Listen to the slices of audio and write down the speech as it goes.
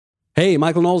Hey,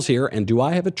 Michael Knowles here, and do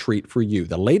I have a treat for you?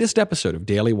 The latest episode of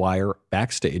Daily Wire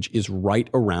Backstage is right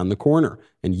around the corner,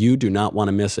 and you do not want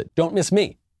to miss it. Don't miss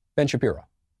me, Ben Shapiro,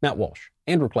 Matt Walsh,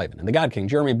 Andrew Klavan, and the God King,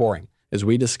 Jeremy Boring, as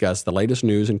we discuss the latest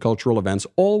news and cultural events,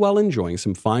 all while enjoying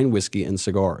some fine whiskey and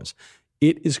cigars.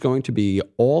 It is going to be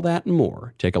all that and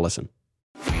more. Take a listen.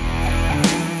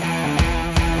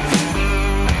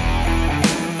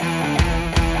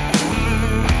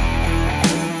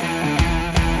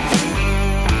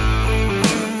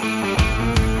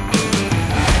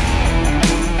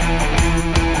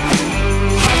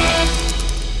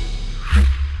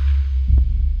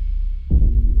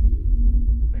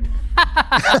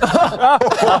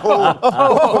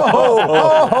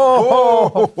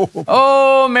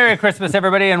 Oh, Merry Christmas,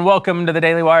 everybody, and welcome to the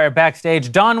Daily Wire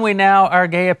Backstage. Don we now our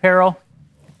gay apparel?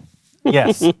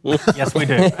 Yes. Yes, we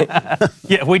do.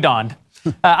 Yeah, we donned.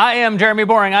 I am Jeremy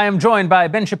Boring. I am joined by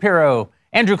Ben Shapiro,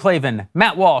 Andrew Klavan,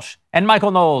 Matt Walsh, and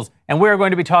Michael Knowles, and we're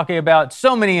going to be talking about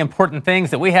so many important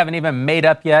things that we haven't even made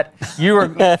up yet. You're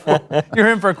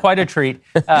in for quite a treat.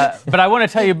 But I want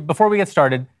to tell you, before we get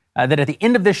started, that at the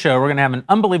end of this show, we're going to have an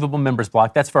unbelievable members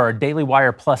block. That's for our Daily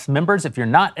Wire Plus members. If you're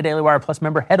not a Daily Wire Plus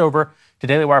member, head over to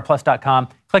dailywireplus.com,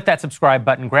 click that subscribe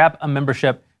button, grab a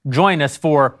membership, join us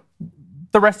for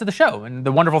the rest of the show and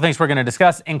the wonderful things we're going to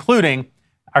discuss, including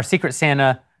our Secret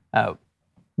Santa,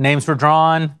 names were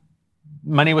drawn,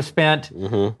 money was spent,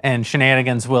 and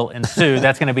shenanigans will ensue.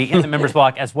 That's going to be in the members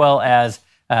block, as well as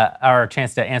our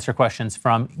chance to answer questions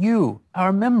from you,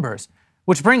 our members.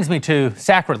 Which brings me to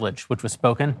sacrilege, which was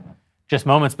spoken just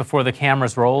moments before the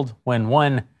cameras rolled when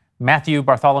one Matthew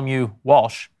Bartholomew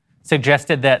Walsh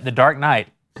suggested that The Dark Knight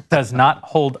does not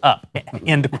hold up,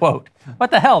 end quote. What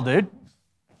the hell, dude?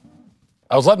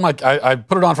 I was letting I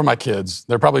put it on for my kids.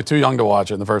 They're probably too young to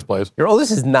watch it in the first place. Your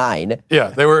oldest is 9. Yeah,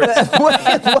 they were. What?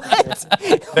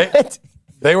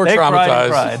 They were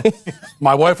traumatized. Cried.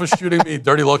 My wife was shooting me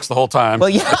dirty looks the whole time. Well,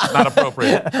 yeah. It's not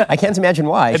appropriate. I can't imagine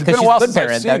why. It's been a while since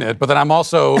I've seen parent. it, but then I'm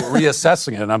also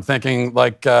reassessing it, and I'm thinking,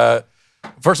 like,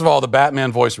 first of all, the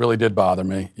Batman voice really did bother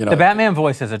me. You know, The Batman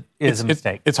voice is a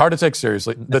mistake. It's hard to take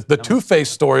seriously. The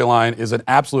Two-Face storyline is an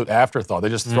absolute afterthought. They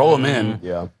just throw him in.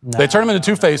 Yeah. They turn him into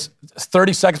Two-Face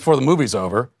 30 seconds before the movie's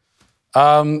over,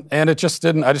 and it just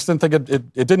didn't. I just didn't think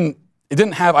it didn't. It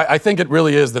didn't have. I think it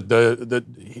really is that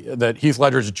that Heath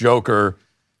Ledger's Joker.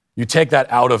 You take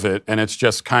that out of it, and it's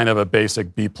just kind of a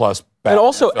basic B+ Batman And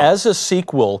also, film. as a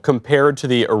sequel compared to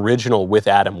the original with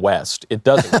Adam West, it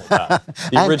doesn't hold up.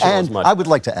 The original is much I would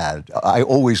like to add, I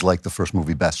always liked the first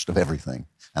movie best of everything,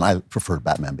 and I preferred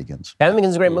Batman Begins. Batman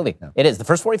Begins is a great movie. Yeah. It is. The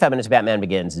first 45 minutes of Batman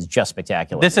Begins is just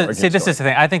spectacular. This is the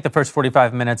thing. I think the first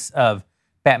 45 minutes of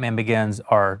Batman Begins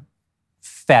are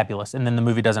fabulous, and then the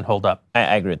movie doesn't hold up.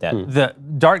 I agree with that. The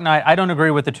Dark Knight, I don't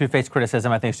agree with the Two-Face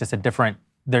criticism. I think it's just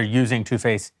they're using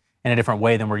Two-Face in a different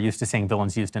way than we're used to seeing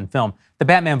villains used in film. The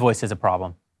Batman voice is a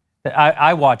problem.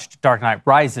 I watched Dark Knight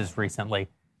Rises recently,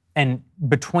 and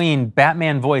between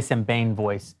Batman voice and Bane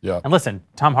voice, and listen,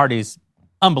 Tom Hardy's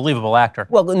unbelievable actor.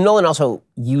 Well, Nolan also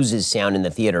uses sound in the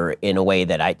theater in a way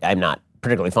that I'm not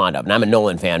particularly fond of, and I'm a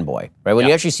Nolan fanboy, right? When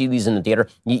you actually see these in the theater,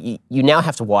 you now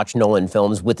have to watch Nolan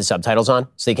films with the subtitles on,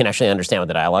 so you can actually understand what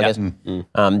the dialogue is.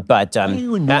 Why are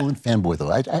you a Nolan fanboy, though?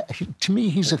 To me,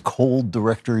 he's a cold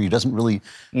director. He doesn't really...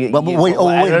 wait a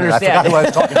minute. I forgot who I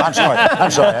was talking to. I'm sorry.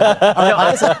 No,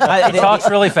 honestly, He talks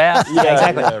really fast. Yeah,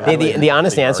 exactly. The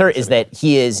honest answer is that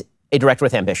he is a director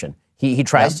with ambition. He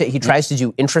tries to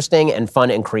do interesting and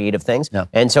fun and creative things. Yeah.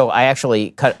 And so I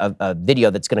actually cut a video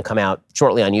that's going to come out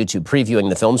shortly on YouTube previewing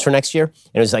the films for next year.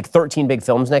 And it was like 13 big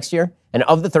films next year. And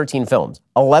of the 13 films,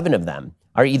 11 of them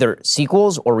are either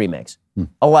sequels or remakes.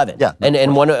 11. Yeah.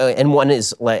 And one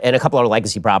is and a couple are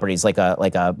legacy properties like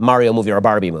a Mario movie or a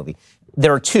Barbie movie.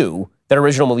 There are 2 that are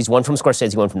original movies, one from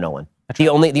Scorsese, one from Nolan. The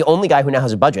only guy who now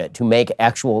has a budget to make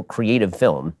actual creative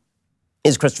film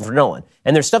is Christopher Nolan.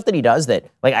 And there's stuff that he does that,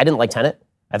 like, I didn't like Tenet.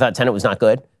 I thought Tenet was not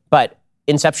good. But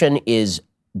Inception is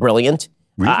brilliant.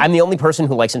 Really? I'm the only person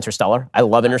who likes Interstellar. I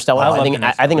love Interstellar.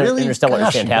 I think Really? Interstellar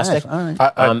Gosh, is fantastic. nice. All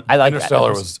right. I like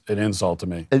Interstellar was an insult to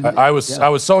me. I was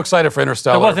so excited for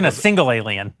Interstellar. There wasn't a single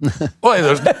alien. Well,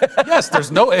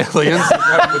 there's no aliens,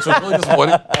 which was really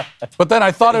disappointing. But then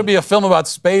I thought it would be a film about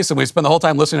space, and we spent the whole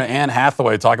time listening to Anne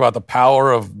Hathaway talk about the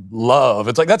power of love.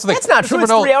 It's like that's the thing. That's not true.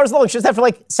 It's 3 hours long. It's just after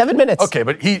like 7 minutes. Okay,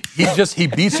 but he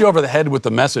beats you over the head with the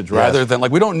message rather than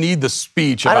like we don't need the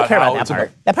speech. I don't about care how about it's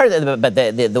that part. That part,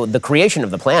 but the creation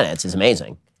of the planets is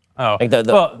amazing. Oh, like the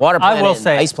water planet, I will and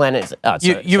say, ice planet.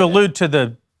 You allude to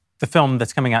the film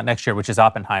that's coming out next year, which is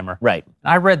Oppenheimer. Right.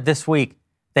 I read this week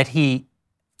that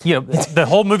the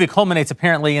whole movie culminates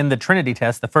apparently in the Trinity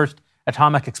test, the first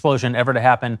atomic explosion ever to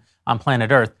happen on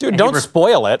planet Earth. Dude, don't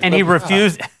spoil it. And he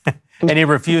refused. And he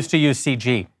refused to use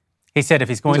CG. He said if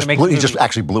he's going to make a movie, he just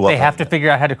actually blew up. They have to figure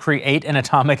out how to create an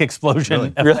atomic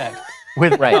explosion effect.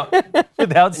 Without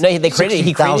No, they created.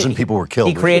 60,000 people were killed.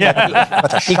 He created.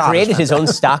 He created his own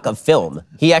stock of film.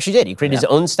 He actually did. He created his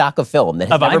own stock of film that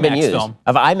has never been used.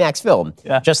 Of IMAX film,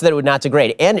 just so that it would not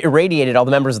degrade, and irradiated all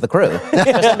the members of the crew,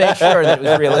 just to make sure that it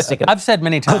was realistic. I've said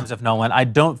many times of Nolan, I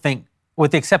don't think,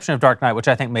 with the exception of Dark Knight, which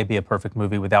I think may be a perfect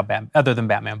movie without other than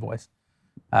Batman voice,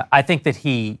 I think that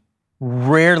he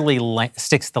rarely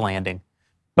sticks the landing,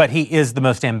 but he is the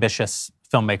most ambitious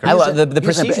filmmaker. I love the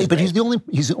Prestige. But he's the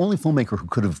only filmmaker who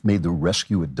could have made the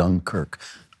rescue at Dunkirk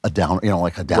a downer.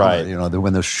 Right.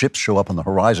 When those ships show up on the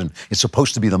horizon, it's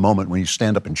supposed to be the moment when you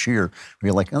stand up and cheer. Where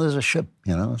you're like, oh, there's a ship.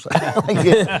 It's like,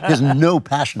 he has no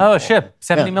passion. Oh, a ship,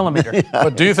 70 millimeter.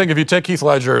 But do you think if you take Heath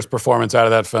Ledger's performance out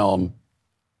of that film,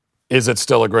 is it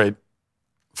still a great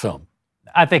film?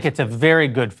 I think it's a very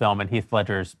good film, and Heath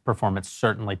Ledger's performance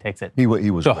certainly takes it He was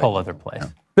to a great. whole other place. Yeah.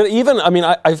 But even,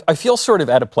 I feel sort of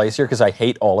out of place here because I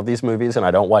hate all of these movies and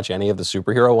I don't watch any of the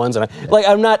superhero ones. And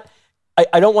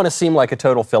I don't want to seem like a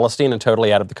total Philistine and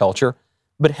totally out of the culture.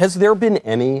 But has there been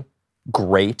any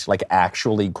great,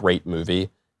 actually great movie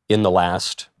in the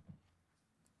last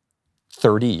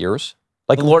 30 years?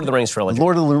 Like Lord of the Rings trilogy.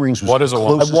 Lord of the Rings was What is a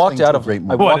one? closest I walked thing out to a of great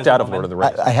movie. Lord of the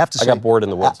Rings. I have to say, I got bored in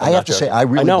the woods. I have to say, I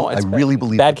really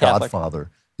believe Bad The Catholic. Godfather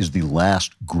is the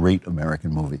last great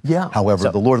American movie. Yeah.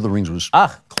 However, The Lord of the Rings was.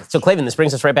 So Clavin, this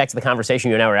brings us right back to the conversation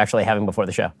you and I were actually having before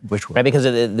the show. Which one? Right, because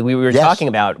we were talking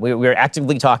about, we were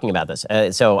actively talking about this.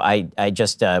 So I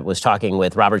just was talking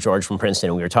with Robert George from Princeton,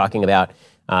 and we were talking about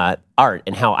art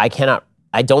and how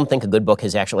I don't think a good book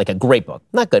has actually, a great book,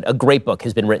 not good, a great book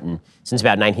has been written since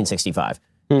about 1965.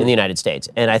 In the United States.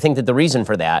 And I think that the reason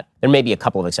for that, there may be a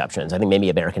couple of exceptions. I think maybe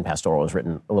American Pastoral was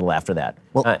written a little after that.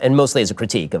 And mostly as a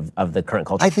critique of the current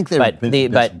culture. I think there have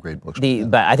been some great books.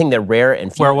 But I think they're rare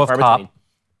and few Werewolf and Cop.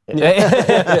 far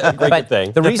Great but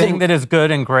thing. The thing that is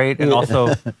good and great, and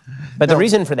also But the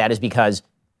reason for that is because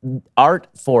art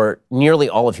for nearly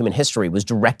all of human history was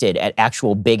directed at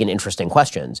actual big and interesting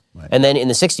questions. Right. And then in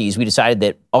the 60s, we decided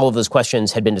that all of those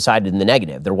questions had been decided in the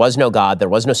negative. There was no God, there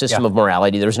was no system of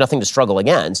morality, there was nothing to struggle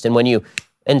against.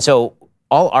 And so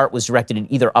all art was directed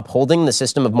at either upholding the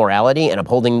system of morality and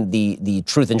upholding the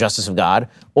truth and justice of God,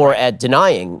 or at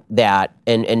denying that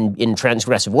and in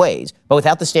transgressive ways. But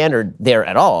without the standard there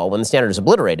at all, when the standard is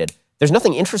obliterated, there's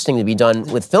nothing interesting to be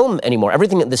done with film anymore.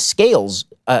 The scales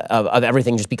of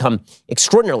everything just become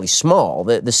extraordinarily small.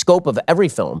 The scope of every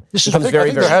film becomes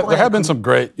very, very there have been some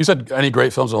great, you said any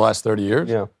great films in the last 30 years?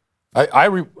 Yeah.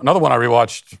 Another one I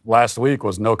rewatched last week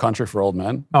was No Country for Old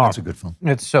Men. That's a good film.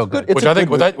 it's so good. Which I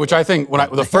think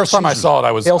the first time I saw it,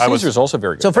 I was Hail Caesar's also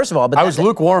very good. So first of all, I was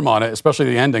lukewarm on it, especially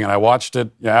the ending, and I watched it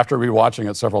after rewatching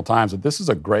it several times. And this is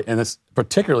a great, and it's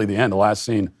particularly the end, the last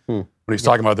scene, when he's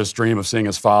talking about this dream of seeing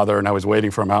his father, and how he's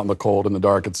waiting for him out in the cold in the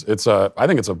dark. I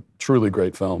think it's a truly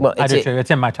great film. well, I do too.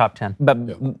 It's in my top 10. But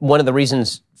one of the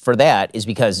reasons for that is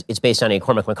because it's based on a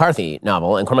Cormac McCarthy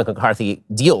novel, and Cormac McCarthy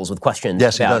deals with questions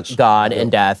about God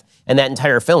and death, and that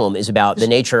entire film is about the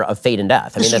nature of fate and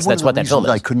death. That's what that film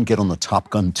is. I couldn't get on the Top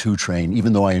Gun 2 train,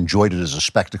 even though I enjoyed it as a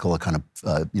spectacle, a kind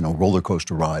of roller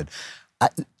coaster ride.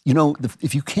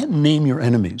 If you can't name your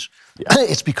enemies,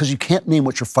 it's because you can't name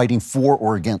what you're fighting for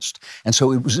or against. And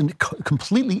so it was a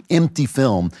completely empty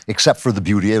film, except for the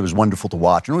beauty. It was wonderful to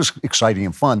watch, and it was exciting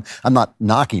and fun. I'm not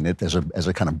knocking it as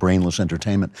a kind of brainless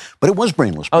entertainment, but it was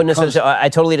brainless. Oh no! So I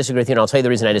totally disagree with you, and I'll tell you the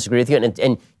reason I disagree with you.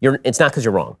 And it's not because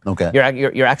you're wrong. Okay.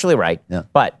 You're actually right. Yeah.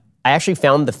 But I actually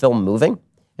found the film moving,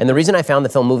 and the reason I found the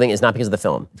film moving is not because of the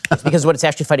film. It's because of what it's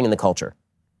actually fighting in the culture.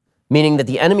 Meaning that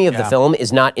the enemy of the film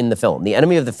is not in the film. The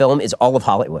enemy of the film is all of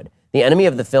Hollywood. The enemy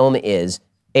of the film is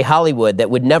a Hollywood that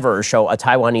would never show a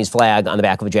Taiwanese flag on the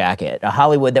back of a jacket, a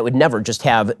Hollywood that would never just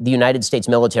have the United States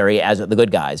military as the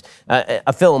good guys,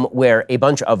 a film where a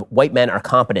bunch of white men are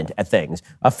competent at things,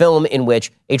 a film in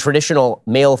which a traditional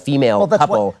male-female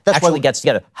couple actually gets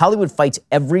together. Hollywood fights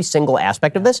every single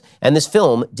aspect of this, and this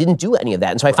film didn't do any of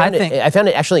that. And so I found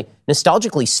it actually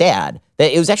nostalgically sad.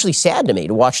 That it was actually sad to me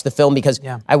to watch the film because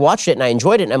I watched it and I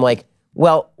enjoyed it, and I'm like,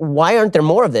 well, why aren't there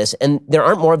more of this? And there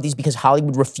aren't more of these because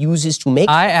Hollywood refuses to make.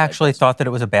 I actually thought that it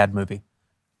was a bad movie.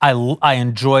 I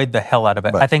enjoyed the hell out of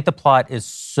it. Right. I think the plot is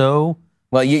so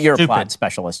well. You're stupid. A plot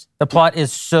specialist. The plot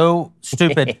is so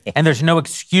stupid, and there's no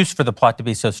excuse for the plot to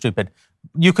be so stupid.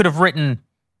 You could have written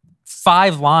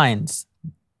 5 lines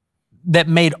that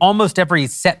made almost every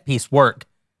set piece work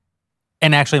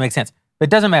and actually make sense. But it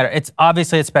doesn't matter. It's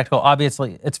spectacle.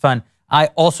 Obviously, it's fun. I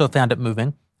also found it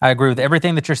moving. I agree with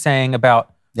everything that you're saying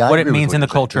about Yeah, I what it agree with means what in the you're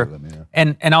saying, culture. too. I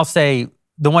mean, yeah. And I'll say,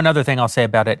 the one other thing I'll say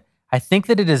about it, I think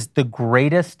that it is the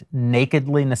greatest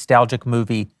nakedly nostalgic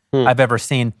movie I've ever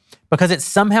seen, because it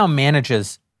somehow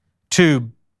manages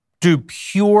to do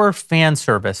pure fan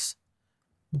service,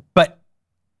 but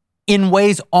in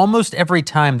ways almost every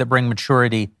time that bring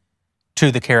maturity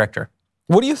to the character.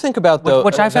 What do you think about the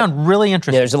Which I found really Yeah,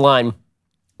 interesting. there's a line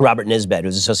Robert Nisbet,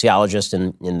 who's a sociologist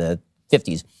in the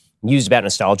 50s, used about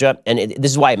nostalgia, and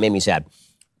this is why it made me sad.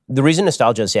 The reason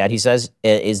nostalgia is sad, he says,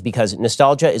 is because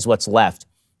nostalgia is what's left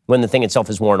when the thing itself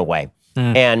is worn away.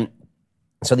 And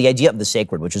so the idea of the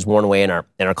sacred, which is worn away in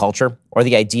our culture, or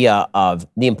the idea of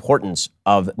the importance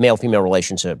of male-female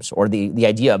relationships, or the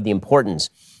idea of the importance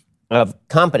of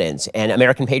competence and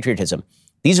American patriotism,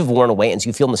 these have worn away, and so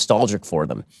you feel nostalgic for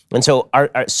them. And so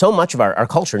so much of our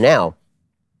culture now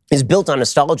is built on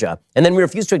nostalgia, and then we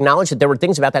refuse to acknowledge that there were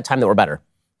things about that time that were better.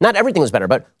 Not everything was better,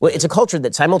 but it's a culture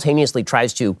that simultaneously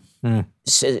tries to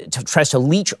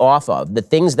leech off of the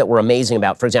things that were amazing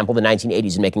about, for example, the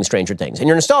 1980s and making Stranger Things. And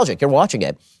you're nostalgic. You're watching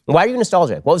it. Why are you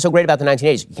nostalgic? What was so great about the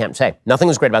 1980s? You can't say. Nothing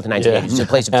was great about the 1980s. It's a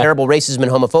place of terrible racism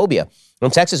and homophobia.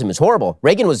 And sexism is horrible.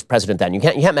 Reagan was president then. You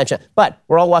can't mention it. But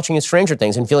we're all watching Stranger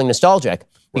Things and feeling nostalgic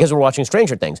because we're watching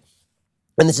Stranger Things.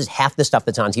 And this is half the stuff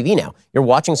that's on TV now. You're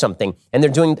watching something, and they're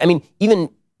doing,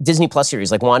 even Disney Plus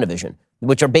series like WandaVision,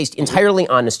 which are based entirely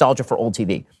on nostalgia for old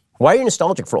TV. Why are you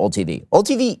nostalgic for old TV? Old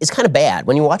TV is kind of bad.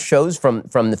 When you watch shows from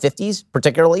the 50s,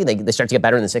 particularly, they start to get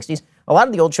better in the 60s. A lot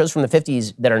of the old shows from the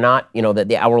 50s that are not,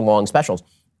 the hour-long specials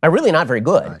are really not very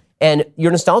good. Right. And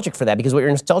you're nostalgic for that because what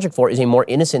you're nostalgic for is a more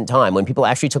innocent time when people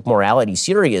actually took morality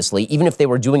seriously, even if they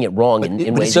were doing it wrong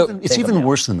in ways. It's even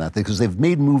worse than that because they've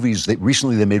made movies.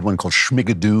 Recently they made one called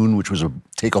Schmigadoon, which was a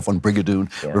takeoff on Brigadoon.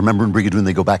 Yeah. Remember in Brigadoon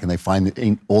they go back and they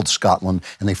find old Scotland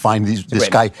and they find this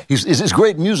guy. He's a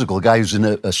great musical. A guy who's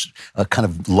in a kind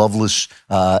of loveless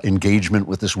engagement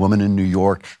with this woman in New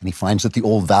York, and he finds that the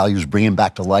old values bring him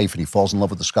back to life, and he falls in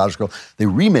love with the Scottish girl. They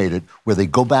remade it where they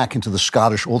go back into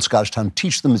the old Scottish town,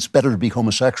 teach them it's better to be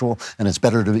homosexual and it's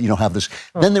better to have this.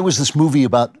 Oh. Then there was this movie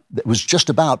that was just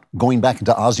about going back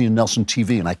into Ozzie and Nelson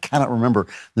TV, and I cannot remember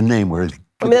the name where.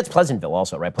 That's Pleasantville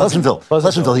also, right? Pleasantville.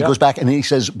 He goes back and he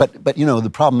says, but the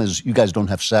problem is you guys don't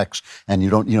have sex and you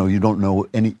don't know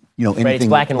any anything. Right, it's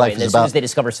black and white. And as soon as they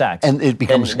discover sex, and it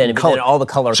becomes then all the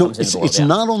color comes into the world. It's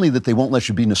not only that they won't let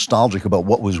you be nostalgic about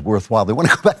what was worthwhile; they want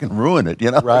to go back and ruin it.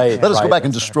 Right. Let us go back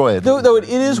and destroy it. Though it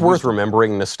is worth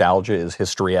remembering, nostalgia is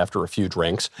history after a few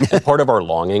drinks, and part of our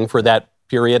longing for that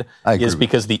period is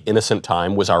because the innocent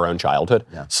time was our own childhood.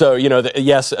 Yeah. So,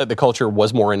 yes, the culture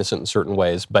was more innocent in certain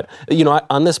ways, but,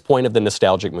 on this point of the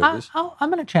nostalgic movies. I'm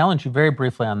going to challenge you very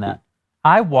briefly on that.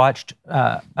 I watched,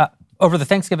 over the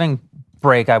Thanksgiving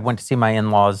break, I went to see my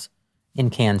in-laws in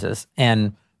Kansas,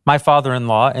 and my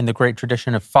father-in-law, in the great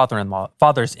tradition of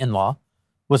fathers-in-law,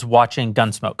 was watching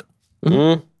Gunsmoke.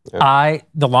 Mm-hmm. Yeah.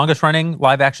 The longest running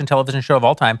live action television show of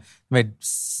all time, made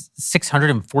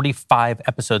 645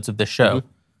 episodes of this show. Mm-hmm.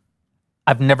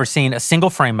 I've never seen a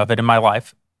single frame of it in my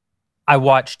life. I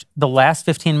watched the last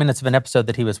 15 minutes of an episode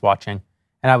that he was watching,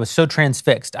 and I was so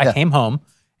transfixed. I came home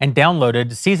and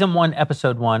downloaded season 1,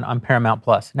 episode 1 on Paramount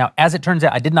Plus. Now, as it turns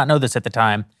out, I did not know this at the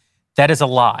time. That is a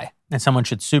lie, and someone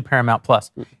should sue Paramount Plus.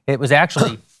 It was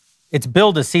actually... It's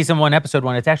billed as season 1, episode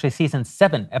 1. It's actually season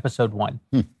 7, episode 1.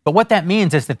 But what that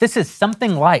means is that this is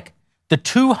something like the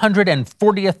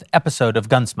 240th episode of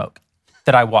Gunsmoke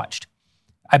that I watched.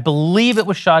 I believe it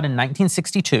was shot in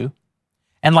 1962.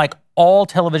 And like all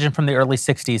television from the early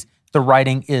 60s, the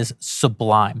writing is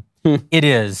sublime. It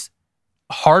is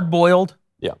hard-boiled.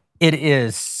 Yeah. It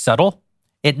is subtle.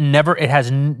 It has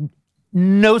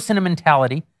no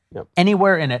sentimentality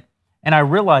anywhere in it. And I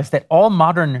realized that all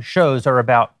modern shows are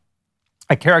about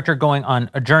a character going on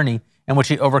a journey in which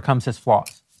he overcomes his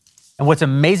flaws. And what's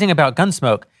amazing about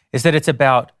Gunsmoke is that it's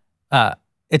about the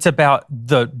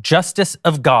justice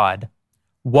of God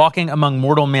walking among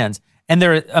mortal men. And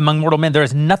there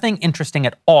is nothing interesting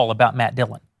at all about Matt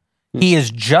Dillon. He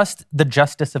is just the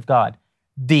justice of God.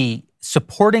 The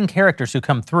supporting characters who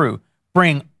come through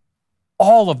bring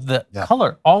all of the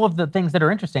color, all of the things that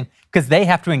are interesting, because they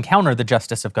have to encounter the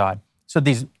justice of God. So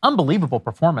these unbelievable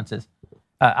performances.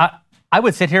 I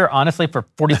would sit here, honestly, for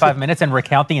 45 minutes and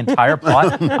recount the entire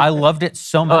plot. I loved it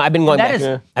so much. I've been going back.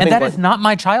 That is not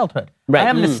my childhood. Right. I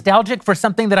am nostalgic for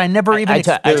something that I never even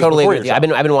experienced. I totally agree with you. I've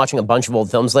been watching a bunch of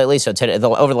old films lately. So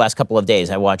over the last couple of days,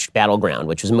 I watched Battleground,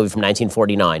 which was a movie from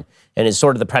 1949, and is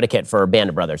sort of the predicate for Band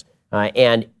of Brothers.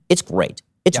 And it's great.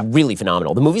 It's really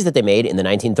phenomenal. The movies that they made in the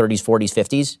 1930s, 40s,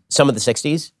 50s, some of the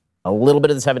 60s, a little bit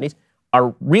of the 70s,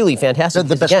 are really fantastic.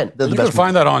 You can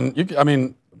find that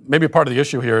on, maybe part of the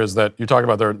issue here is that you talk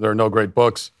about there are no great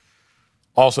books.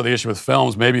 Also, the issue with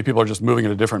films, maybe people are just moving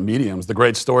into different mediums. The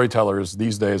great storytellers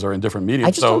these days are in different mediums.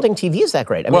 I just don't think TV is that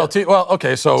great. I mean,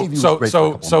 okay, so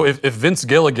if Vince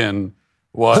Gilligan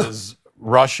was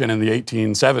Russian in the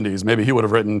 1870s, maybe he would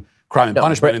have written Crime and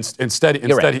Punishment.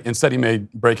 Instead, he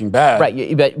made Breaking Bad.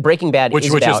 Right, but Breaking Bad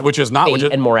is about fate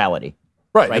and morality.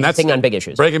 Right, and that's on big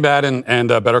issues. Breaking Bad and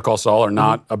Better Call Saul are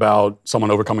not about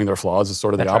someone overcoming their flaws. It's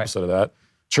sort of the opposite of that.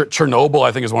 Chernobyl,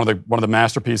 I think, is one of the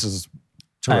masterpieces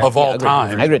of all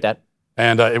time. I agree with that.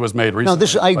 And it was made recently.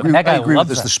 No, I agree with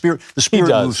this. The spirit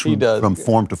moves from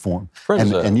form to form.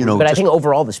 And you know, but I think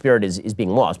overall the spirit is being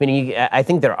lost. Meaning, I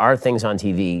think there are things on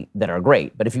TV that are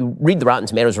great, but if you read the Rotten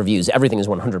Tomatoes reviews, everything is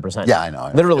 100%. Yeah, I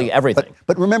know. Literally everything.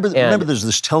 But remember, there's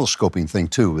this telescoping thing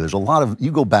too. There's a lot of,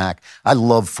 you go back, I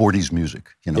love 40s music,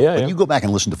 you know. But you go back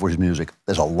and listen to 40s music,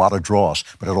 there's a lot of dross,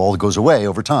 but it all goes away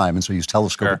over time, and so you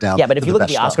telescope it down. Yeah, but if you look at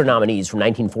the Oscar nominees from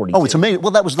 1942. Oh, it's amazing.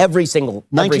 Well, that was every single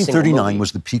 1939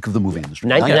 was the peak of the movie industry.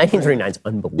 1939 is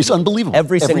unbelievable. It's unbelievable.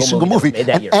 Every single movie made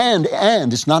that year. And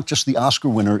it's not just the Oscar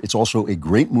winner, it's also a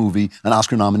great movie, an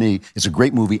Oscar nominee. It's a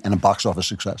great movie and a box office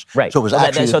success. Right. So it was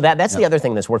that's the other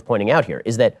thing that's worth pointing out here,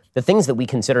 is that the things that we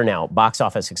consider now box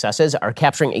office successes are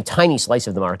capturing a tiny slice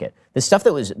of the market. The stuff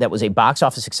that was a box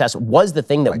office success was the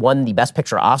thing that won the Best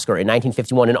Picture Oscar in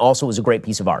 1951 and also was a great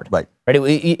piece of art. Right. You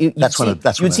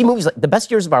would see movies like The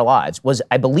Best Years of Our Lives was,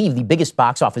 I believe, the biggest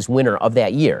box office winner of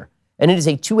that year. And it is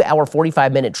a 2-hour,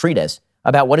 45-minute treatise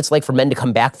about what it's like for men to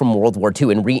come back from World War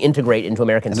II and reintegrate into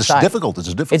American society. It's difficult.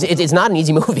 It's not an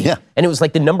easy movie. Yeah. And it was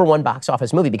like the #1 box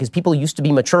office movie because people used to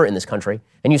be mature in this country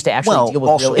and used to actually deal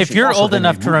with real issues. If you're old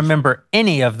enough to remember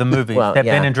any of the movies that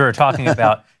Ben and Drew are talking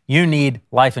about, you need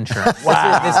life insurance.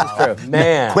 Wow. This is true.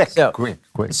 Man. Quick.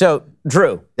 So,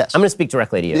 Drew, yes. I'm going to speak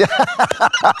directly to you.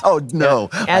 Oh, no.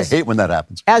 I hate when that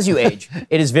happens. As you age,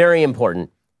 it is very important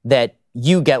that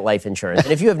you get life insurance.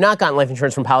 And if you have not gotten life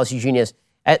insurance from Policy Genius,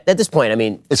 at this point, I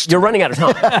mean, you're running out of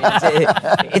time.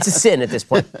 It's a sin at this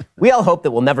point. We all hope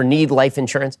that we'll never need life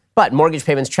insurance, but mortgage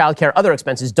payments, childcare, other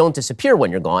expenses don't disappear when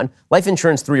you're gone. Life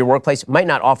insurance through your workplace might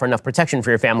not offer enough protection for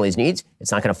your family's needs.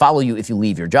 It's not going to follow you if you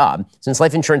leave your job. Since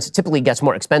life insurance typically gets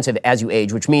more expensive as you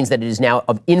age, which means that it is now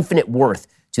of infinite worth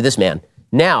to this man.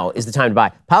 Now is the time to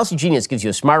buy. Policy Genius gives you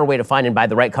a smarter way to find and buy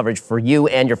the right coverage for you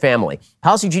and your family.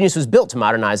 Policy Genius was built to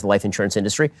modernize the life insurance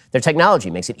industry. Their technology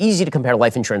makes it easy to compare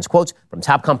life insurance quotes from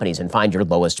top companies and find your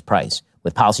lowest price.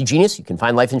 With Policy Genius, you can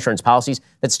find life insurance policies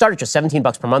that start at just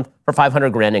 $17 per month for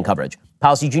 $500,000 in coverage.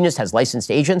 Policy Genius has licensed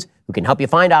agents who can help you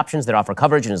find options that offer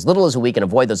coverage in as little as a week and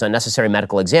avoid those unnecessary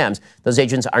medical exams. Those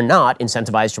agents are not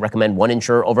incentivized to recommend one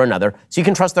insurer over another, so you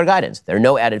can trust their guidance. There are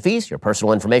no added fees. Your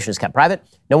personal information is kept private.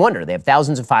 No wonder they have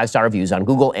thousands of 5-star reviews on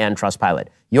Google and Trustpilot.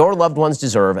 Your loved ones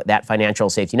deserve that financial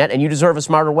safety net, and you deserve a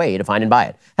smarter way to find and buy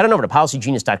it. Head on over to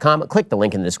policygenius.com, click the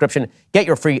link in the description, get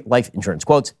your free life insurance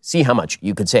quotes, see how much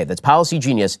you could save. That's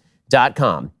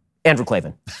policygenius.com. Andrew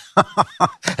Klavan.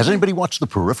 Has anybody watched The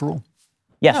Peripheral?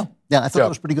 Yes. No. Yeah, I thought that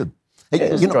was pretty good. Hey,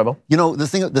 it was enjoyable. You know, the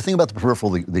thing about The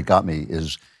Peripheral that got me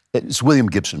is it's William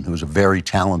Gibson, who's a very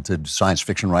talented science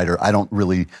fiction writer. I don't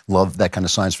really love that kind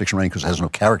of science fiction writing because it has no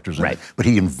characters in it. But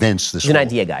he invents this. He's an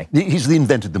idea guy. He's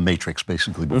invented the Matrix,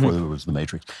 basically, before there was the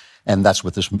Matrix. And that's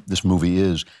what this movie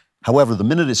is. However, the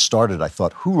minute it started, I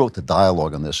thought, who wrote the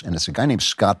dialogue on this? And it's a guy named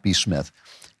Scott B. Smith.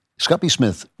 Scott B.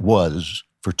 Smith was,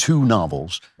 for 2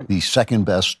 novels, the second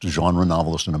best genre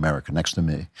novelist in America, next to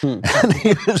me. And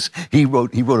he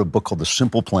wrote a book called The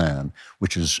Simple Plan,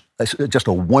 which is just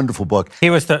a wonderful book.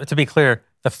 He was, to be clear,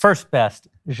 the first best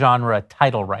genre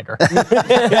title writer. Yeah,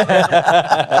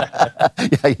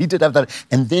 he did have that.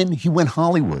 And then he went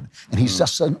Hollywood, and he's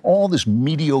just done all this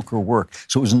mediocre work.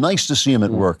 So it was nice to see him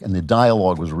at work, and the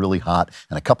dialogue was really hot,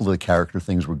 and a couple of the character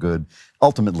things were good.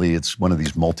 Ultimately, it's one of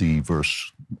these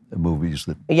multiverse movies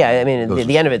that. Yeah, I mean,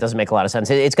 the end of it doesn't make a lot of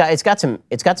sense. It's got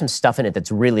some stuff in it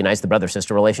that's really nice. The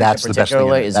brother-sister relationship,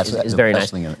 particularly, is very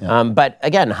nice. But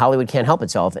again, Hollywood can't help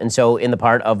itself, and so in the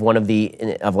part of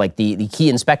the key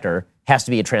inspector has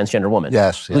to be a transgender woman.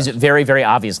 Yes. Who's very, very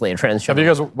obviously a transgender. Have you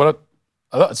guys?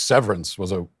 I thought Severance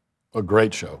was a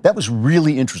great show. That was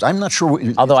really interesting. I'm not sure.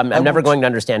 Although I'm never going to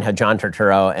understand how John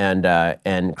Turturro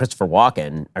and Christopher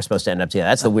Walken are supposed to end up together.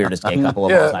 That's the weirdest gay couple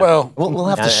of all time. Well, we'll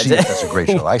have to see if that's a great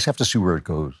show. I have to see where it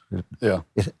goes.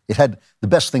 It had the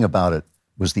best thing about it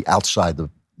was the outside.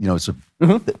 It's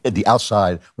the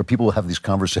outside where people have these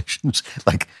conversations,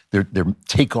 like they're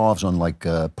takeoffs on like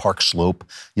Park Slope,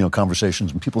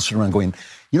 conversations, and people sit around going,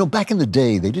 back in the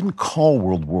day they didn't call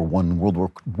World War I World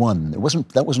War I.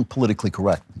 That wasn't politically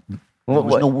correct. There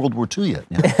was no World War II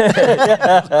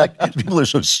yet. Like, people are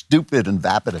so stupid and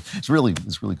vapid. It's really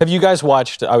Have you guys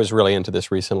watched, I was really into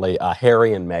this recently,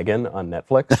 Harry and Meghan on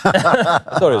Netflix?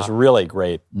 I thought it was really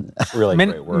great. Really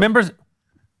great work. Members,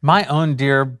 my own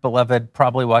dear, beloved,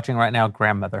 probably watching right now,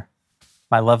 grandmother,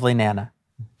 my lovely Nana,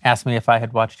 asked me if I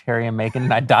had watched Harry and Meghan,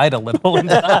 and I died a little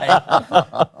inside.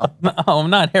 No,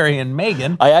 not Harry and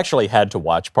Meghan. I actually had to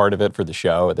watch part of it for the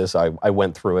show. I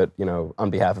went through it, on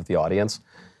behalf of the audience.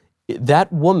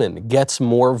 That woman gets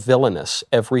more villainous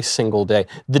every single day.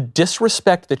 The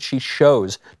disrespect that she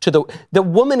shows to the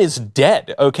woman is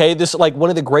dead, okay? This, like, one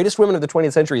of the greatest women of the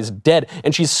 20th century is dead,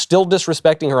 and she's still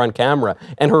disrespecting her on camera,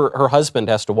 and her husband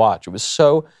has to watch. It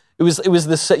was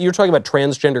this, you're talking about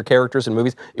transgender characters in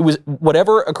movies. It was,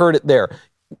 whatever occurred there,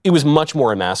 it was much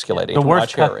more emasculating to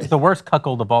watch Harry. The worst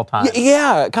cuckold of all time.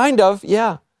 Yeah, kind of,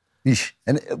 yeah.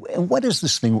 And what is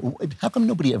this thing? How come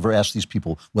nobody ever asked these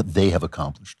people what they have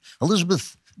accomplished?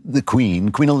 Elizabeth, the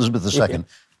Queen Elizabeth II,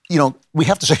 we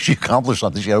have to say she accomplished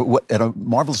something. She had a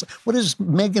marvelous. What has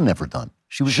Meghan ever done?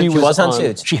 She was on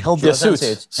Suits. She held up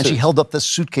Suits. And she held up the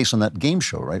suitcase on that game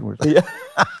show, right? Yeah.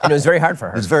 And it was very hard for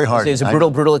her. It was very hard. It was a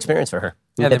brutal experience for her.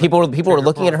 Yeah, people were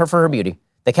looking at her for her beauty.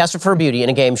 They cast her for her beauty in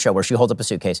a game show where she holds up a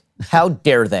suitcase. How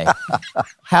dare they?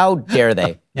 How dare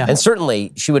they? Yeah. And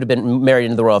certainly, she would have been married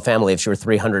into the royal family if she were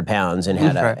 300 pounds and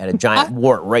had a giant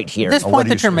wart right here. This point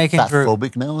that you're making, Drew,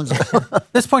 phobic now?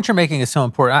 this point you're making is so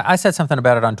important. I said something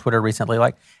about it on Twitter recently.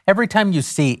 Like, every time you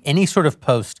see any sort of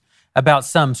post about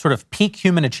some sort of peak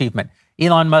human achievement,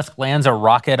 Elon Musk lands a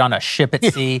rocket on a ship at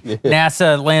sea,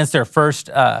 NASA lands their first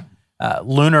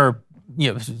lunar,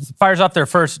 fires off their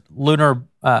first lunar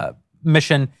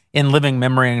mission in living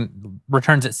memory and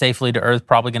returns it safely to Earth,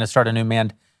 probably going to start a new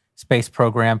manned space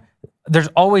program. There's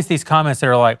always these comments that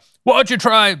are like, why don't you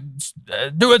try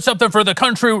doing something for the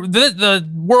country, the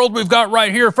world we've got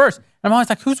right here first? And I'm always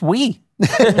like, who's we?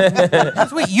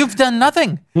 Who's we? You've done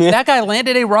nothing. That guy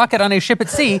landed a rocket on a ship at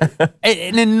sea,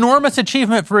 an enormous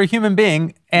achievement for a human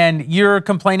being, and you're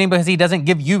complaining because he doesn't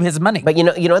give you his money. But you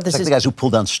know what this is? Like the guys who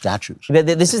pull down statues.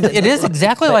 It is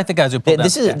exactly like the guys who pull down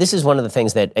statues. This is one of the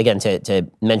things that, again, to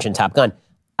mention Top Gun,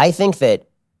 I think that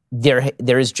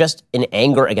there is just an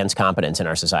anger against competence in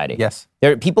our society. Yes.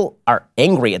 People are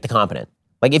angry at the competent.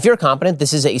 Like, if you're competent,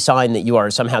 this is a sign that you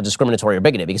are somehow discriminatory or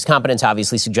bigoted, because competence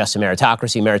obviously suggests a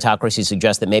meritocracy. Meritocracy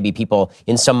suggests that maybe people,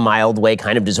 in some mild way,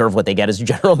 kind of deserve what they get as a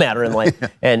general matter in life.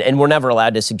 and we're never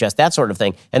allowed to suggest that sort of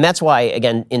thing. And that's why,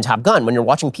 again, in Top Gun, when you're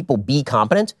watching people be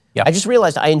competent, I just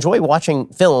realized I enjoy watching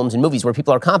films and movies where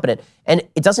people are competent, and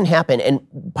it doesn't happen. And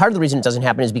part of the reason it doesn't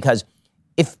happen is because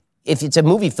if it's a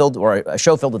movie filled or a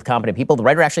show filled with competent people, the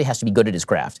writer actually has to be good at his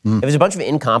craft. If it's a bunch of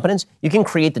incompetence, you can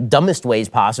create the dumbest ways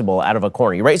possible out of a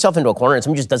corner. You write yourself into a corner and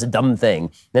someone just does a dumb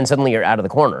thing, then suddenly you're out of the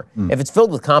corner. If it's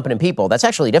filled with competent people, that's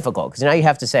actually difficult, because now you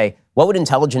have to say, what would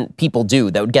intelligent people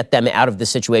do that would get them out of this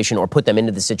situation or put them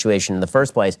into this situation in the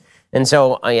first place? And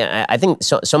so I think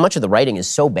so much of the writing is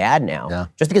so bad now,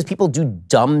 just because people do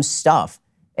dumb stuff.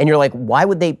 And you're like, why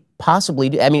would they possibly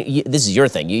do? I mean, this is your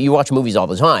thing. You watch movies all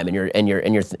the time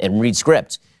and read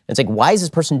scripts. And it's like, why is this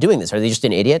person doing this? Are they just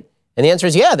an idiot? And the answer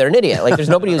is, yeah, they're an idiot. Like, there's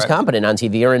nobody who's competent on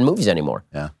TV or in movies anymore.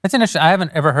 Yeah, it's interesting. I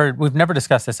haven't ever heard. We've never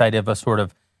discussed this idea of a sort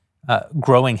of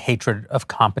growing hatred of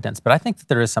competence, but I think that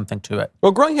there is something to it.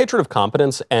 Well, growing hatred of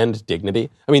competence and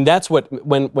dignity. I mean, that's what,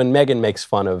 when Meghan makes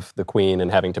fun of the Queen and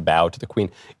having to bow to the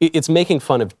Queen, it's making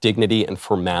fun of dignity and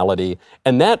formality.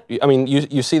 And that, I mean,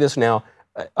 you see this now.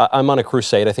 I'm on a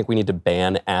crusade. I think we need to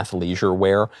ban athleisure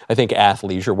wear. I think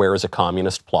athleisure wear is a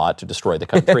communist plot to destroy the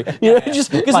country.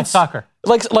 Just like soccer.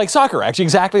 Like soccer, actually,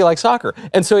 exactly like soccer.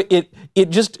 And so it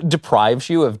just deprives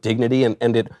you of dignity, and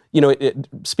it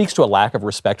speaks to a lack of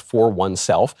respect for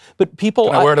oneself. But people,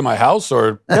 can I wear it in my house,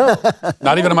 or no?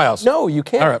 Not even in my house. No, you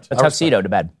can't. All right. A tuxedo to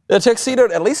bed. A tuxedo,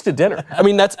 at least to dinner. I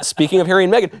mean, that's, speaking of Harry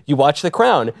and Meghan, you watch The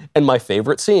Crown, and my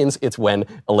favorite scenes, it's when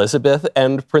Elizabeth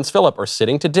and Prince Philip are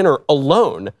sitting to dinner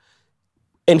alone,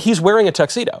 and he's wearing a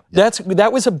tuxedo. Yeah.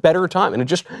 That was a better time. And it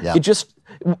just,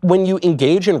 when you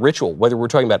engage in ritual, whether we're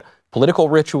talking about political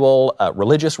ritual,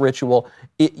 religious ritual,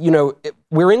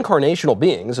 we're incarnational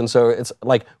beings. And so it's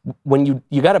like, when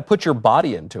you got to put your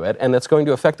body into it, and that's going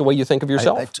to affect the way you think of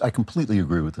yourself. I completely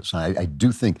agree with this. I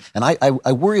do think, and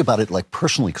I worry about it, like,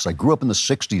 personally, because I grew up in the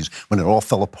 60s when it all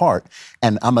fell apart,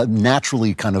 and I'm a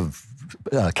naturally kind of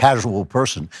casual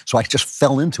person, so I just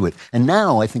fell into it. And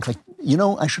now I think, like,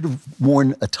 I should have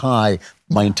worn a tie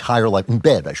my entire life. In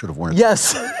bed, I should have worn it.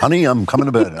 Yes. Honey, I'm coming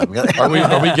to bed.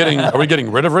 Are we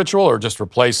getting rid of ritual, or just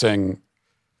replacing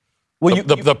Well,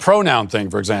 the pronoun thing,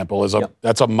 for example, is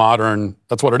that's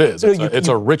what it is. It's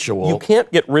a ritual. You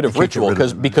can't get rid of ritual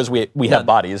because we have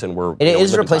bodies and we're. It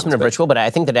is a replacement of ritual, but I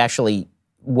think that actually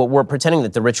what we're pretending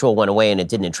that the ritual went away and it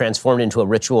didn't. It transformed into a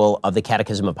ritual of the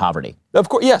Catechism of Poverty. Of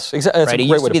course, yes, exactly. Right? It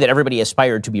used to be that everybody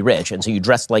aspired to be rich, and so you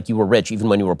dressed like you were rich even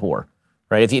when you were poor.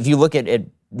 Right? If you look at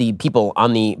the people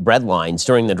on the bread lines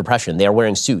during the Depression, they are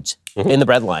wearing suits in the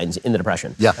bread lines in the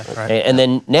Depression. Yeah. Right. And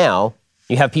then now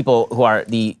you have people who are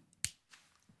the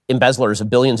embezzlers of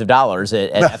billions of dollars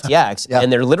at FTX,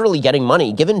 and they're literally getting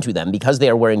money given to them because they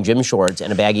are wearing gym shorts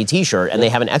and a baggy T-shirt, and they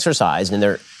haven't exercised, and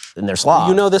they're slobs.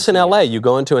 You know this in LA. You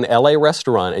go into an LA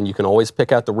restaurant and you can always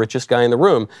pick out the richest guy in the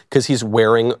room because he's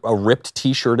wearing a ripped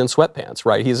T-shirt and sweatpants,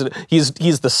 right? He's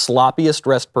the sloppiest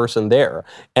dressed person there,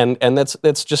 and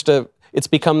that's just it's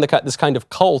become this kind of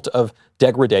cult of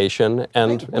degradation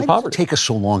and Why poverty. did it take us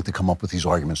so long to come up with these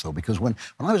arguments, though? Because when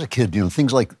I was a kid,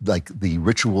 things like the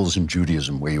rituals in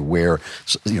Judaism, where you wear,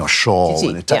 a shawl,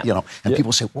 and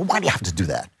people say, well, why do you have to do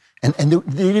that? And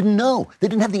they didn't know. They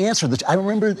didn't have the answer. I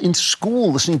remember in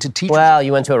school listening to teachers. Well,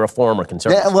 you went to a reform or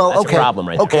conservative. Yeah, well, That's okay. a problem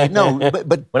right there. Okay, no,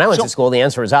 but when I went to school, the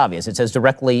answer is obvious. It says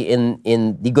directly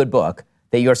in the good book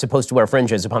that you're supposed to wear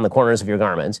fringes upon the corners of your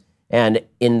garments. And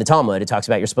in the Talmud, it talks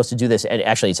about you're supposed to do this. And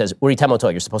actually, it says, Uri Temoto,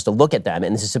 you're supposed to look at them,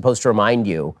 and this is supposed to remind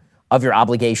you of your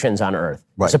obligations on earth.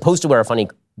 Right. You're supposed to wear a funny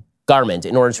garment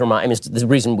in order to remind, it's the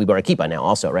reason we wear a kippah now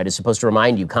also, right? It's supposed to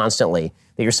remind you constantly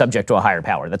that you're subject to a higher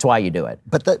power. That's why you do it.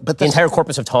 But the entire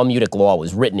corpus of Talmudic law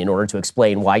was written in order to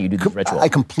explain why you do these rituals. I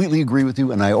completely agree with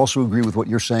you, and I also agree with what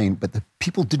you're saying, but the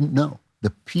people didn't know.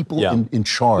 The people in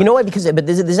charge. You know what? But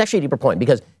this is actually a deeper point,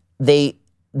 because the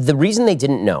reason they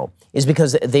didn't know is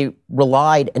because they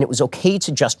relied, and it was okay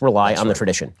to just rely on the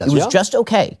tradition. It was just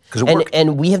okay. Because it worked.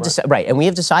 And we have and we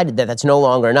have decided that that's no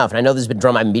longer enough. And I know there's been a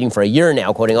drum I've been beating for a year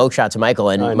now, quoting Oakshot to Michael,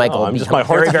 and Michael becomes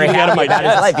very happy about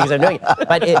his life because I'm doing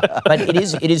it. But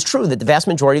it is true that the vast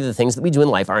majority of the things that we do in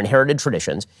life are inherited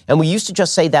traditions, and we used to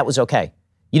just say that was okay.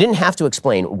 You didn't have to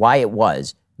explain why it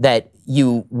was that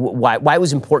why it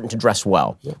was important to dress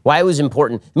well, why it was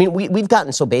important. I mean, we've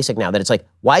gotten so basic now that it's like,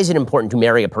 why is it important to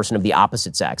marry a person of the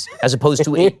opposite sex as opposed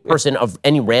to a person of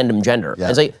any random gender? Yeah.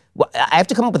 It's like, I have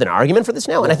to come up with an argument for this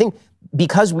now, and I think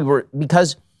because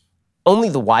only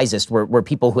the wisest were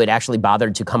people who had actually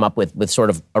bothered to come up with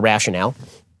sort of a rationale.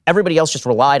 Everybody else just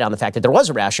relied on the fact that there was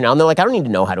a rationale, and they're like, I don't need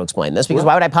to know how to explain this, because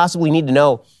why would I possibly need to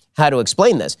know how to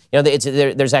explain this?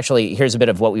 There's actually, here's a bit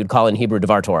of what we would call in Hebrew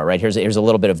Devar Torah, right? Here's a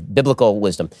little bit of biblical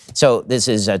wisdom. So this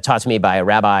is taught to me by a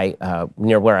rabbi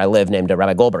near where I live named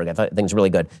Rabbi Goldberg. I think it's really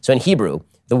good. So in Hebrew,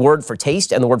 the word for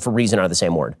taste and the word for reason are the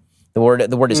same word. The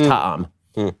word is ta'am.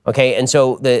 Okay, and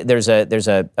so there's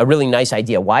a really nice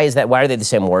idea. Why is that? Why are they the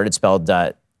same word? It's spelled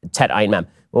tet ayin mem.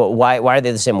 Well, why are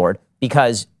they the same word?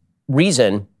 Because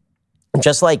reason,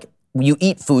 just like you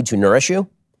eat food to nourish you,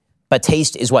 but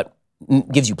taste is what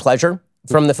gives you pleasure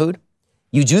from the food.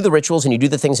 You do the rituals and you do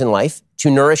the things in life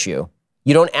to nourish you.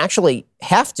 You don't actually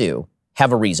have to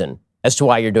have a reason as to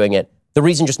why you're doing it. The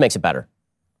reason just makes it better.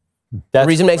 The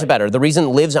reason makes it better. The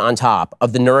reason lives on top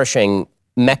of the nourishing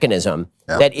mechanism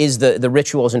that is the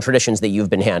rituals and traditions that you've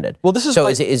been handed. Well, this is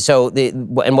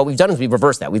and what we've done is we've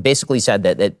reversed that. We've basically said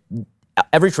that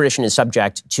every tradition is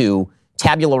subject to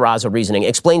tabula rasa reasoning.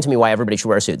 Explain to me why everybody should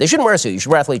wear a suit. They shouldn't wear a suit. You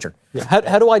should wear athleisure. Yeah.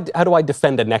 How do I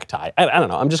defend a necktie? I don't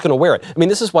know. I'm just going to wear it. I mean,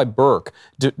 this is why Burke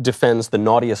defends the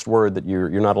naughtiest word that you're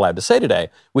not allowed to say today,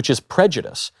 which is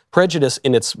prejudice. Prejudice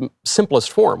in its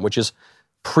simplest form, which is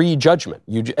prejudgment,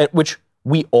 which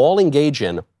we all engage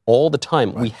in all the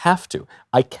time. Right. We have to.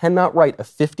 I cannot write a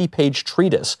 50-page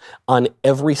treatise on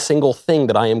every single thing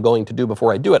that I am going to do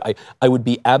before I do it. I would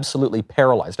be absolutely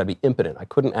paralyzed. I'd be impotent. I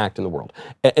couldn't act in the world.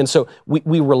 And so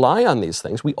we rely on these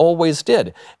things. We always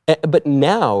did. But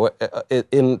now,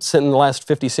 in the last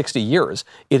 50, 60 years,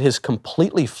 it has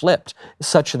completely flipped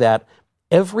such that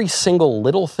every single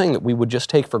little thing that we would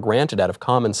just take for granted out of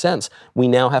common sense, we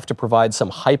now have to provide some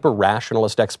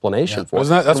hyper-rationalist explanation for.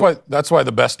 That's why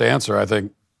the best answer, I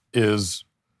think, is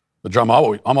the drum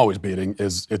I'm always beating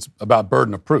is it's about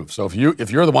burden of proof. So if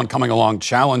you're the one coming along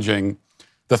challenging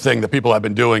the thing that people have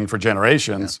been doing for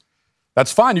generations,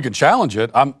 that's fine. You can challenge it.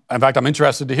 In fact, I'm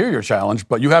interested to hear your challenge,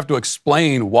 but you have to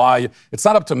explain why. It's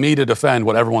not up to me to defend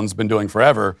what everyone's been doing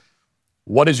forever.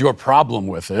 What is your problem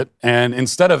with it? And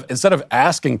instead of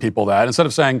asking people that, instead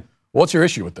of saying, what's your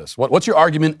issue with this? What's your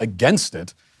argument against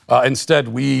it? Instead,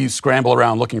 we scramble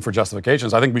around looking for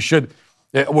justifications. I think we should.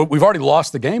 We've already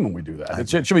lost the game when we do that.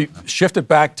 It should be shifted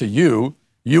back to you.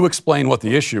 You explain what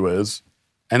the issue is,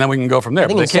 and then we can go from there.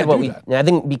 But they can't do that. I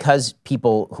think because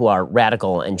people who are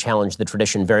radical and challenge the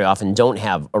tradition very often don't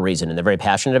have a reason and they're very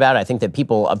passionate about it, I think that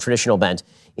people of traditional bent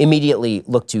immediately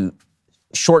look to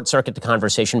short circuit the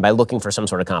conversation by looking for some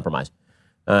sort of compromise.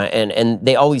 And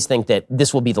they always think that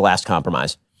this will be the last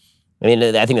compromise. I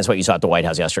mean, I think that's what you saw at the White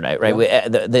House yesterday, right?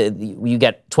 Yeah. You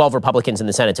get 12 Republicans in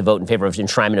the Senate to vote in favor of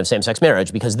enshrinement of same-sex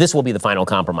marriage because this will be the final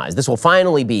compromise. This will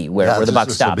finally be where the buck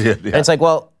stops. And it's like,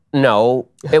 well, no,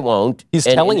 it won't. He's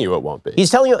telling you it won't be. He's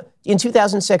telling you in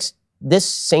 2006, this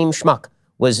same schmuck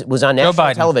was on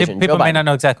national television. People may not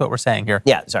know exactly what we're saying here.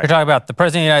 Yeah, sorry. You're talking about the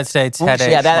President of the United States had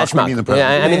a that schmuck.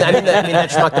 I mean that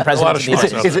schmuck, the President of the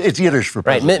United States. It's Yiddish for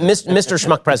president. Right, Mr.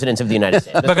 Schmuck, President of the United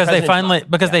States.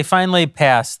 Because they finally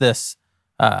passed this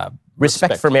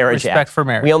Respect for Marriage Act. Respect for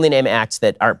Marriage. We only name acts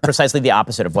that are precisely the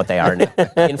opposite of what they are now.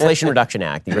 The Inflation Reduction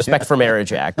Act, the Respect for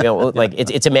Marriage Act. Like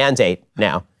it's a mandate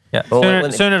now. Yeah.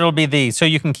 Soon it'll be So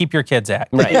You Can Keep Your Kids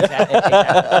Act. Right.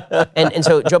 Exactly. And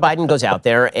so Joe Biden goes out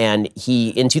there and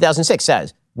he, in 2006,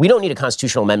 says, we don't need a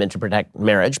constitutional amendment to protect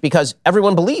marriage because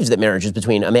everyone believes that marriage is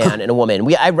between a man and a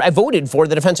woman. I voted for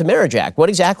the Defense of Marriage Act. What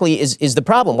exactly is the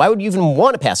problem? Why would you even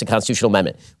want to pass a constitutional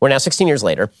amendment? We're now 16 years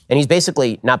later, and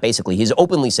he's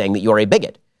openly saying that you're a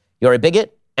bigot. You're a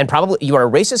bigot, and probably you are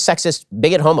a racist, sexist,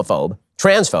 bigot, homophobe,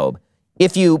 transphobe,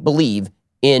 if you believe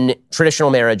in traditional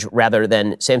marriage rather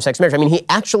than same-sex marriage. I mean, he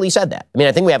actually said that. I mean,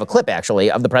 I think we have a clip, actually,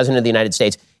 of the President of the United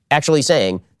States actually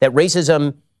saying that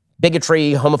racism,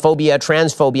 bigotry, homophobia,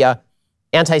 transphobia,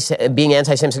 being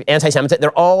anti-Semitic,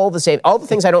 they're all the same. All the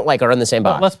things I don't like are in the same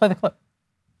box. Let's play the clip.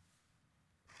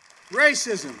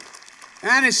 Racism,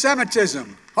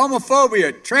 anti-Semitism,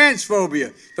 homophobia,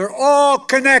 transphobia, they're all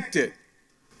connected.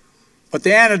 But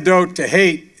the antidote to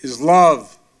hate is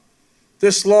love.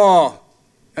 This law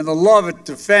and the love it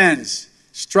defends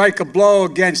strike a blow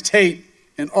against hate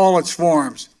in all its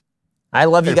forms. I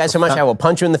love you guys so much. I will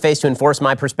punch you in the face to enforce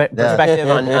my perspective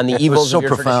on the evils of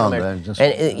your traditional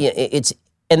marriage.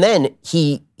 And then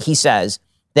he says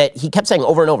that he kept saying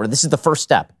over and over, this is the first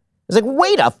step. It's like,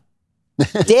 wait a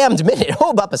damned minute.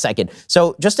 Hold up a second.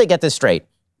 So just to get this straight,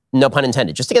 no pun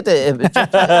intended, just to get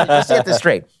this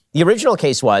straight, the original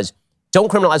case was, don't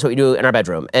criminalize what you do in our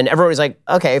bedroom. And everybody was like,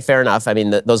 okay, fair enough. I mean,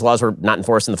 those laws were not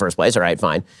enforced in the first place. All right,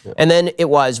 fine. Yeah. And then it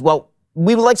was, well,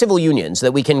 we would like civil unions so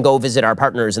that we can go visit our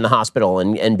partners in the hospital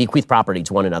and bequeath property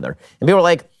to one another. And people were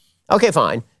like, okay,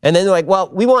 fine. And then they're like, well,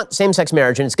 we want same-sex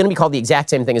marriage, and it's going to be called the exact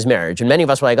same thing as marriage. And many of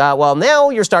us were like, well,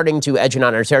 now you're starting to edge in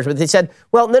on our territory. But they said,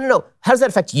 well, no. How does that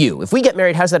affect you? If we get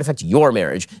married, how does that affect your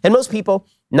marriage? And most people,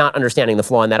 not understanding the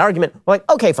flaw in that argument, were like,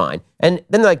 okay, fine. And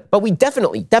then they're like, but we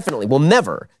definitely will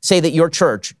never say that your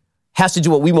church has to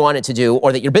do what we want it to do,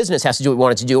 or that your business has to do what we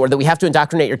want it to do, or that we have to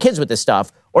indoctrinate your kids with this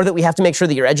stuff, or that we have to make sure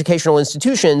that your educational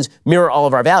institutions mirror all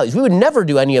of our values. We would never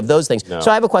do any of those things. No. So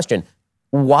I have a question.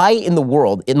 Why in the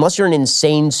world, unless you're an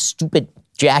insane, stupid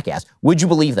jackass, would you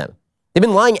believe them? They've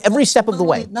been lying every step of the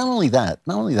way. Not only that,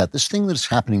 this thing that's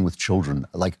happening with children,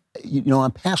 like,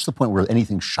 I'm past the point where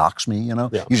anything shocks me,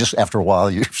 Yeah. You just, after a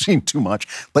while, you've seen too much.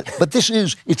 But this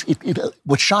is,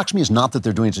 what shocks me is not that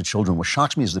they're doing it to children. What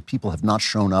shocks me is that people have not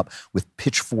shown up with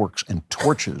pitchforks and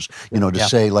torches, to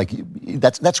say, like,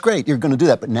 that's great, you're going to do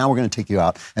that, but now we're going to take you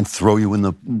out and throw you in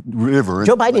the river.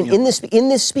 Joe Biden, in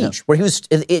this speech, where he was,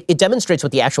 it demonstrates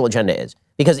what the actual agenda is.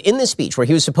 Because in this speech, where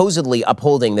he was supposedly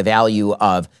upholding the value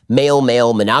of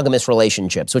male-male monogamous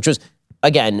relationships, which was,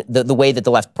 again, the way that the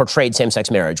left portrayed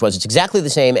same-sex marriage was it's exactly the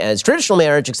same as traditional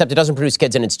marriage, except it doesn't produce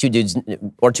kids and it's two dudes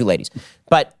or two ladies.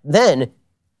 But then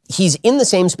he's in the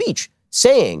same speech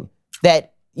saying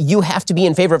that you have to be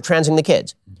in favor of transing the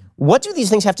kids. What do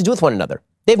these things have to do with one another?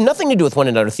 They have nothing to do with one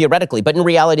another theoretically, but in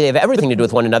reality, they have everything to do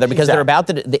with one another because they're about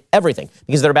everything.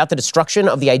 Because they're about the destruction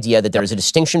of the idea that there is a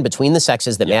distinction between the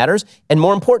sexes that matters, and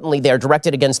more importantly, they are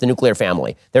directed against the nuclear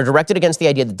family. They're directed against the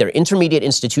idea that there are intermediate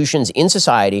institutions in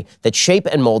society that shape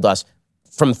and mold us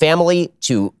from family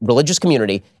to religious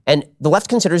community, and the left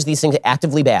considers these things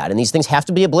actively bad, and these things have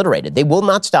to be obliterated. They will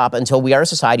not stop until we are a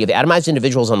society of atomized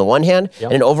individuals on the one hand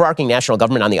and an overarching national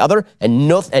government on the other, and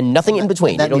nothing in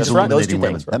between. That means eliminating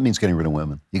women. That means getting rid of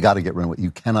women. You got to get rid of women.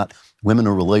 You cannot. Women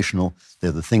are relational.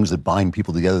 They're the things that bind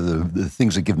people together. They're the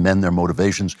things that give men their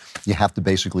motivations. You have to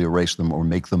basically erase them or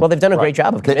make them. Well, they've done a great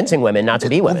job of convincing women not to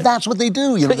be women. Well, that's what they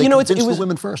do. They convince the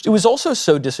women first. It was also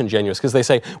so disingenuous because they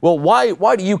say, well,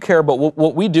 why do you care about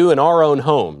what we do in our own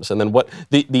homes? And then what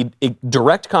the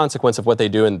direct consequence of what they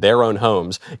do in their own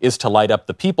homes is to light up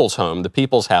the people's home, the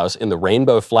people's house in the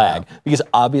rainbow flag. Yeah. Because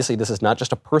obviously this is not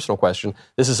just a personal question.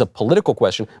 This is a political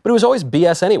question. But it was always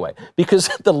BS anyway. Because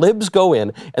the libs go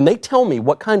in and they tell me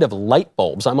what kind of light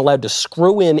bulbs I'm allowed to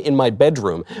screw in my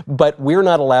bedroom, but we're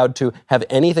not allowed to have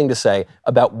anything to say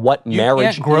about what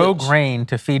marriage is. You can't grow grain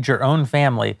to feed your own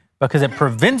family because it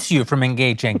prevents you from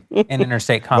engaging in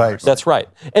interstate commerce. That's right.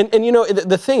 And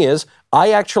the thing is,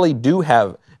 I actually do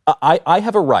have, I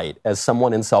have a right as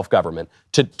someone in self-government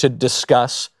to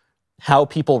discuss how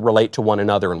people relate to one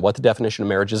another and what the definition of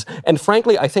marriage is. And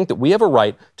frankly, I think that we have a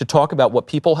right to talk about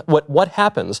what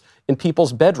happens in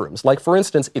people's bedrooms. Like, for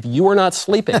instance, if you are not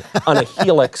sleeping on a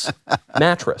Helix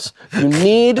mattress, you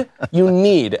need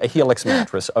a Helix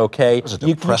mattress, okay?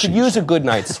 You could use a good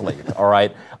night's sleep, all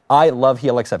right? I love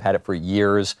Helix. I've had it for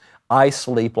years. I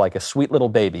sleep like a sweet little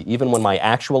baby. Even when my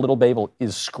actual little baby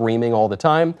is screaming all the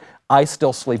time, I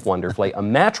still sleep wonderfully. A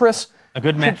mattress... A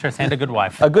good mattress and a good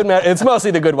wife. It's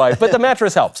mostly the good wife, but the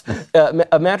mattress helps.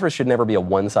 A mattress should never be a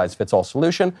one-size-fits-all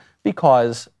solution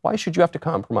because why should you have to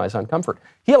compromise on comfort?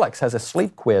 Helix has a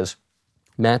sleep quiz,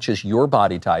 matches your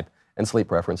body type and sleep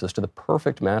preferences to the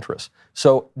perfect mattress.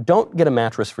 So don't get a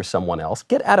mattress for someone else.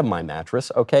 Get out of my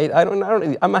mattress, okay?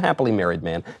 I'm a happily married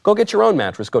man. Go get your own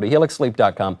mattress. Go to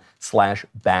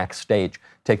helixsleep.com/backstage.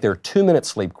 Take their 2-minute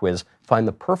sleep quiz. Find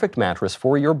the perfect mattress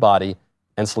for your body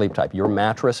and sleep type. Your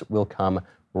mattress will come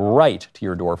right to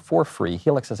your door for free.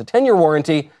 Helix has a 10-year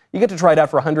warranty. You get to try it out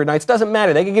for 100 nights. Doesn't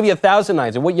matter. They can give you 1,000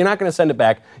 nights. And you're not going to send it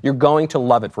back. You're going to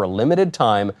love it for a limited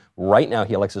time. Right now,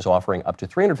 Helix is offering up to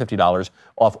 $350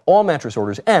 off all mattress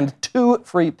orders and 2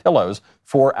 free pillows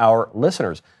for our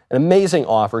listeners. An amazing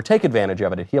offer. Take advantage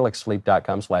of it at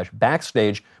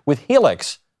helixsleep.com/backstage. With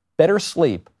Helix, better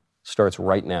sleep starts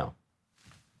right now.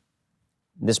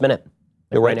 This minute.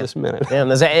 Right this minute. Yeah,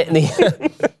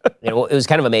 it was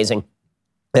kind of amazing.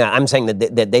 Yeah, I'm saying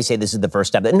that they say this is the first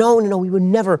step. That no, we would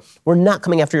never, we're not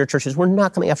coming after your churches, we're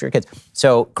not coming after your kids.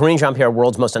 So Karine Jean-Pierre,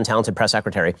 world's most untalented press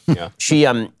secretary, she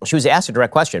was asked a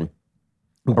direct question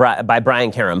by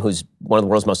Brian Karem, who's one of the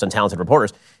world's most untalented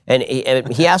reporters, and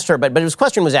he asked her, but his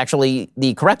question was actually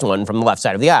the correct one from the left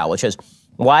side of the aisle, which is,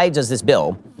 why does this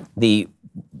bill, the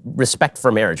Respect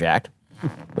for Marriage Act,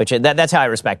 which that's how I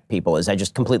respect people, is I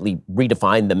just completely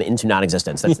redefine them into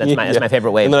non-existence. That's my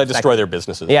favorite way. And then I destroy their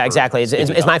businesses. Yeah, exactly.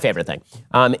 It's my favorite thing.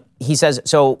 He says,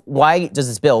 so why does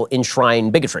this bill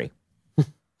enshrine bigotry?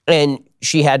 And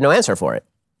she had no answer for it.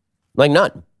 Like,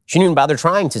 none. She didn't even bother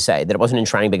trying to say that it wasn't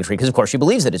enshrining bigotry, because of course she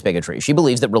believes that it's bigotry. She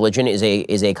believes that religion is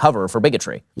a cover for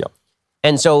bigotry. Yep.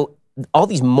 And so all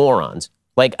these morons,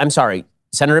 like, I'm sorry,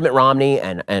 Senator Mitt Romney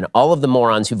and all of the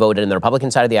morons who voted in the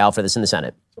Republican side of the aisle for this in the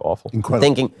Senate. Awful.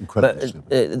 Incredible.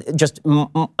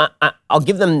 I'll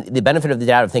give them the benefit of the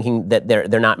doubt of thinking that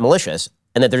they're not malicious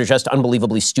and that they're just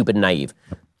unbelievably stupid and naive.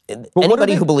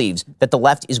 Anybody who believes that the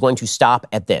left is going to stop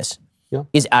at this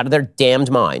is out of their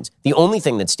damned minds. The only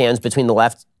thing that stands between the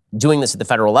left doing this at the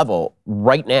federal level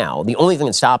right now, the only thing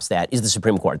that stops that is the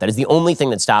Supreme Court. That is the only thing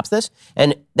that stops this.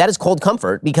 And that is cold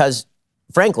comfort because,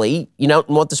 frankly, you know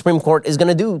what the Supreme Court is going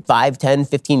to do 5, 10,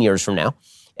 15 years from now.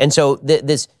 And so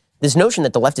this notion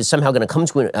that the left is somehow going to come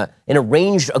to an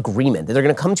arranged agreement, that they're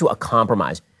going to come to a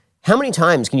compromise. How many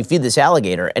times can you feed this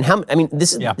alligator? And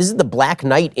this is the Black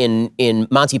Knight in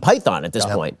Monty Python at this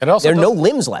point. There are no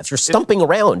limbs left. You're stumping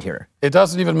around here. It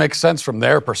doesn't even make sense from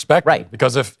their perspective. Right.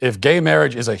 Because if gay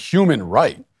marriage is a human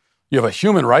right, you have a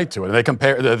human right to it.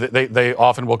 And they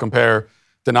often will compare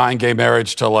denying gay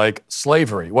marriage to, like,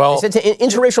 slavery. Well, it's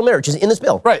interracial marriage is in this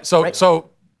bill. Right. So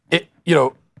if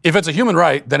it's a human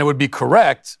right, then it would be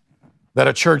correct that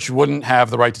a church wouldn't have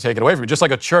the right to take it away from you. Just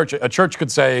like a church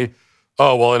could say,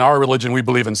 oh, well, in our religion, we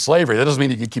believe in slavery. That doesn't mean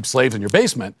you can keep slaves in your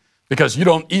basement, because you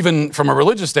don't, even from a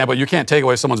religious standpoint, you can't take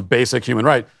away someone's basic human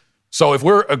right. So if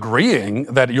we're agreeing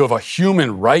that you have a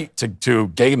human right to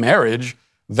gay marriage,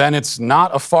 then it's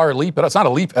not a far leap. It's not a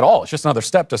leap at all. It's just another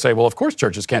step to say, well, of course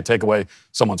churches can't take away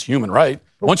someone's human right.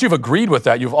 Once you've agreed with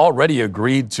that, you've already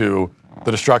agreed to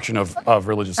the destruction of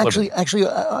religious liberty. Actually,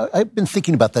 I've been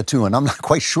thinking about that too, and I'm not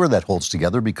quite sure that holds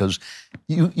together, because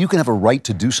you can have a right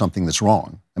to do something that's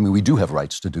wrong. I mean, we should have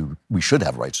rights to do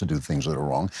things that are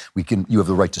wrong. You have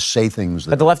the right to say things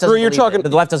that. But the left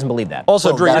doesn't believe that.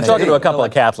 Also, Drew, you're talking to a couple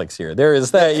of Catholics here. There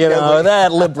is that,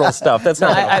 that liberal stuff. That's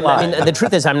not. I mean, the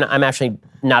truth is, I'm actually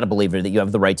not a believer that you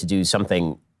have the right to do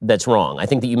something that's wrong. I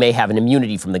think that you may have an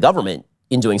immunity from the government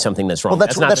in doing something that's wrong. Well,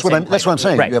 that's what I'm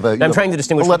saying. Right. I'm trying to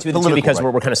distinguish between the two because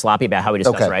we're kind of sloppy about how we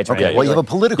discuss rights. Okay. Right? Well, you have a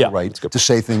political right to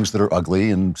say things that are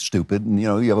ugly and stupid, and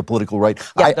you have a political right.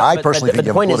 I personally think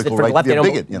you have a political right to be a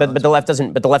bigot. But the left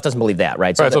doesn't believe that,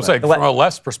 right? So I'm saying, from a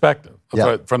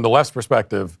left's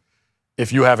perspective,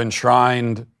 if you have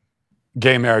enshrined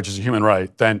gay marriage as a human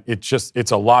right, then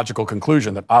it's a logical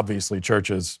conclusion that obviously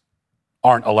churches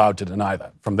aren't allowed to deny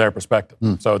that from their perspective.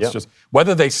 So it's just,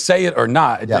 whether they say it or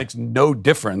not, it makes no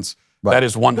difference. Right. That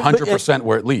is 100%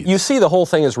 where it leads. You see the whole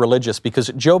thing is religious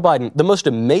because Joe Biden, the most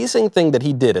amazing thing that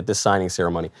he did at this signing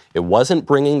ceremony, it wasn't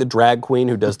bringing the drag queen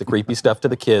who does the creepy stuff to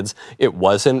the kids. It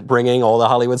wasn't bringing all the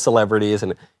Hollywood celebrities.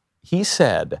 And he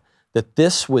said that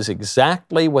this was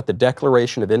exactly what the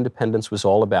Declaration of Independence was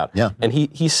all about. Yeah. And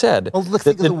he said... Well, look,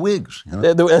 think of the wigs. You know?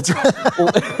 That's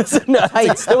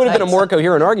right. That would have been a more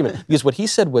coherent argument. Because what he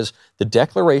said was the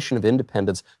Declaration of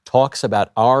Independence talks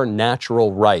about our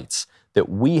natural rights that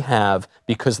we have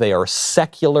because they are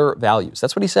secular values.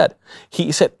 That's what he said.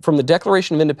 He said from the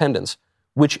Declaration of Independence,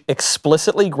 which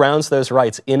explicitly grounds those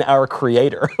rights in our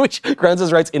Creator, which grounds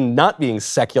those rights in not being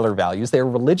secular values. They're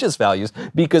religious values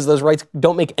because those rights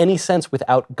don't make any sense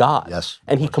without God. Yes.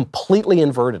 And he completely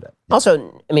inverted it.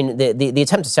 Also, I mean, the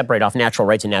attempt to separate off natural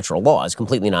rights and natural law is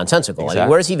completely nonsensical. Exactly. I mean,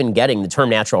 where's even getting the term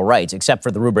natural rights except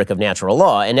for the rubric of natural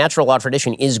law? And natural law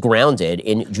tradition is grounded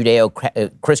in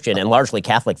Judeo-Christian and largely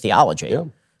Catholic theology. Yeah.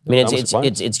 I mean,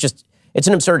 it's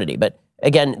an absurdity. But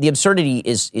again, the absurdity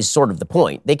is sort of the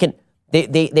point.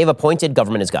 They've appointed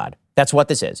government as God. That's what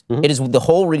this is. Mm-hmm. It is the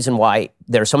whole reason why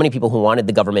there are so many people who wanted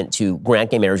the government to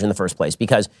grant gay marriage in the first place.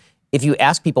 Because if you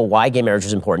ask people why gay marriage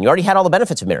is important, you already had all the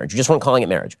benefits of marriage. You just weren't calling it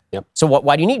marriage. Yep. So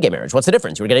why do you need gay marriage? What's the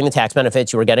difference? You were getting the tax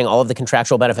benefits. You were getting all of the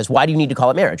contractual benefits. Why do you need to call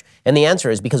it marriage? And the answer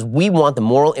is because we want the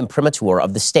moral imprimatur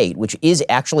of the state, which is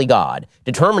actually God,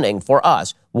 determining for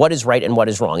us what is right and what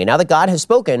is wrong. And now that God has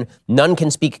spoken, none can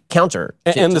speak counter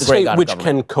to and the the great state God of which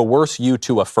government. can coerce you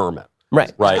to affirm it.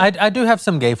 Right. Right. I do have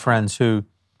some gay friends who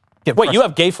get Wait, you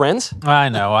have gay friends? I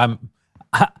know.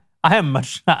 I'm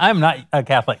not a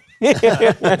Catholic. They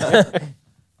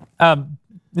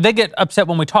get upset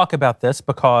when we talk about this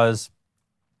because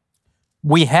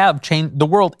we have changed. The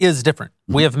world is different.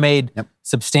 We have made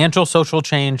substantial social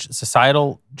change,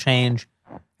 societal change,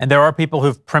 and there are people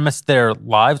who've premised their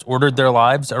lives, ordered their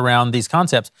lives around these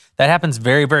concepts. That happens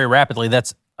very, very rapidly.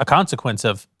 That's a consequence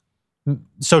of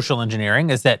social engineering,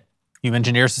 is that you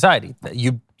engineer society.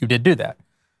 You did do that.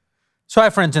 So I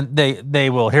have friends, and they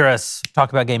will hear us talk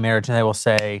about gay marriage, and they will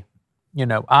say,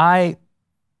 I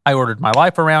ordered my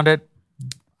life around it.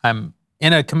 I'm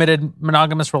in a committed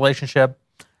monogamous relationship.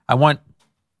 I don't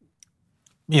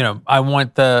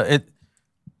want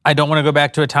to go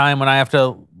back to a time when I have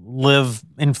to live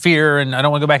in fear, and I don't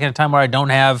want to go back in a time where I don't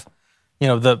have,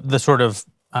 the sort of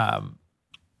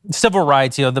civil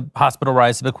rights, the hospital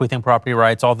rights, the bequeathing property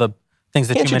rights, all the things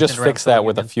that Can't you you mentioned. just fix that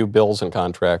with a few bills and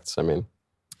contracts? I mean,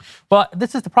 well,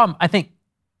 this is the problem. I think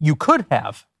you could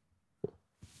have.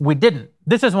 We didn't.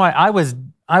 This is why I was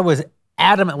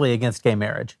adamantly against gay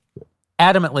marriage.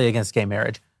 Adamantly against gay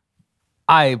marriage.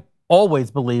 I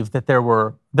always believed that there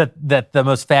were that the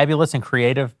most fabulous and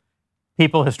creative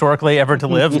people historically ever to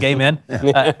live, gay men,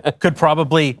 could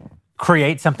probably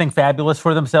create something fabulous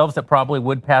for themselves that probably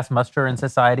would pass muster in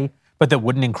society, but that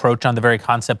wouldn't encroach on the very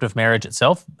concept of marriage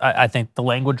itself. I think the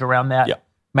language around that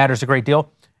matters a great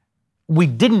deal. We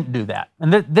didn't do that.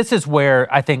 And this is where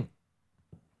I think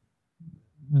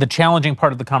the challenging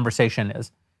part of the conversation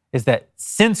is that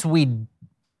since you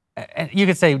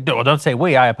could say, well, don't say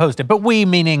we, I opposed it, but we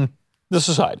meaning the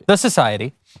society. The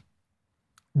society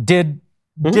did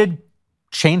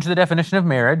change the definition of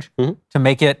marriage to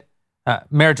make it,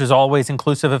 marriage was always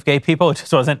inclusive of gay people. It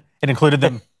just wasn't, it included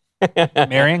them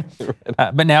marrying.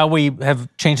 But now we have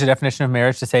changed the definition of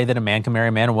marriage to say that a man can marry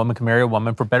a man, a woman can marry a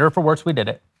woman. For better or for worse, we did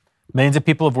it. Millions of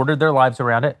people have ordered their lives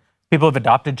around it. People have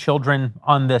adopted children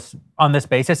on this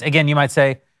basis. Again, you might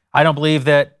say, I don't believe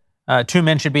that two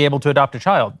men should be able to adopt a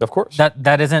child. Of course.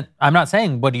 That isn't, I'm not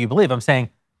saying, what do you believe? I'm saying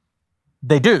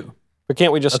they do. But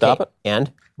can't we just stop it?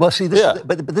 And? Well, see,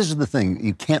 but this is the thing.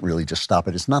 You can't really just stop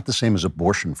it. It's not the same as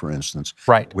abortion, for instance,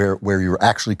 right? Where you're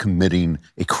actually committing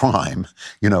a crime.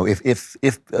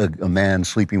 If a man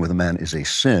sleeping with a man is a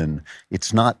sin,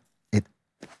 it's not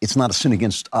a sin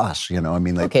against us. I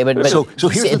mean, like, okay, but here's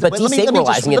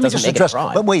decentralizing it doesn't make it a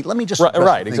crime. But wait, let me just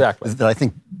right, exactly. That I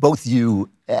think both you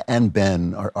and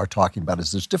Ben are talking about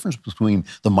is there's difference between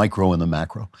the micro and the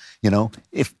macro.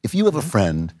 If you have a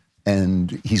friend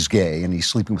and he's gay and he's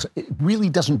sleeping with, it really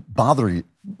doesn't bother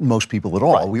most people at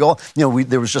all. Right. We all,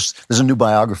 there's a new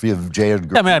biography of J.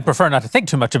 Edgar. I mean, I'd prefer not to think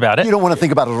too much about it. You don't want to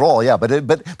think about it at all, yeah.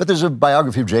 But there's a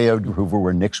biography of J. Edgar Hoover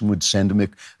where Nixon would send him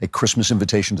a Christmas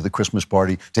invitation to the Christmas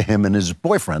party to him and his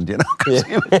boyfriend.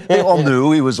 They all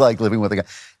knew he was like living with a guy.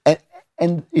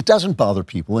 And it doesn't bother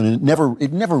people, and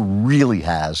it never really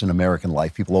has in American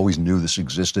life. People always knew this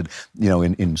existed,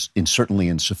 in certainly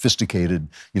in sophisticated,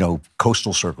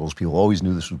 coastal circles. People always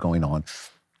knew this was going on.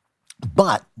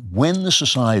 But when the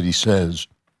society says,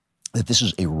 that this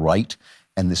is a right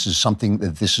and this is something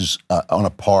that this is on a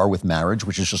par with marriage,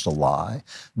 which is just a lie,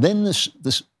 then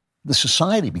the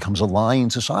society becomes a lying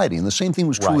society. And the same thing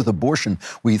was true with abortion,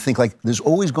 where you think like there's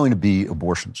always going to be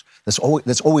abortions. That's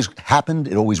always happened,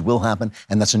 it always will happen,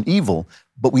 and that's an evil,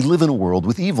 but we live in a world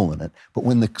with evil in it. But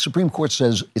when the Supreme Court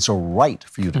says it's a right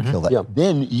for you to kill that,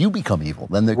 then you become evil.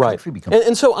 Then the country becomes evil.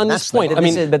 And so on this point,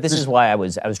 but this is why I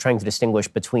was trying to distinguish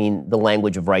between the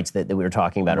language of rights that we were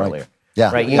talking about earlier. Yeah.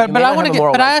 Right? But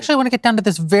I actually want to get down to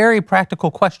this very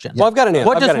practical question. Well, I've got an answer.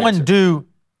 What does one do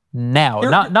now?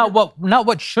 Not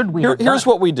what should we have done? Here's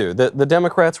what we do. The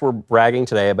Democrats were bragging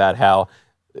today about how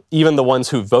even the ones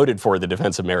who voted for the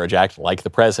Defense of Marriage Act, like the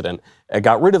president,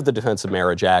 got rid of the Defense of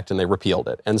Marriage Act and they repealed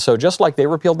it. And so just like they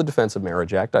repealed the Defense of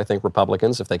Marriage Act, I think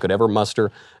Republicans, if they could ever muster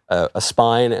a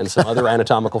spine and some other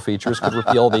anatomical features, could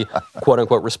repeal the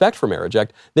quote-unquote Respect for Marriage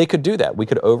Act. They could do that. We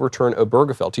could overturn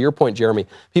Obergefell. To your point, Jeremy,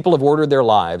 people have ordered their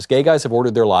lives, gay guys have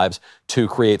ordered their lives to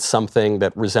create something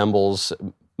that resembles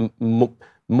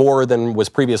more than was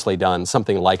previously done,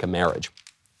 something like a marriage.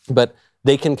 But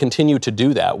they can continue to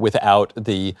do that without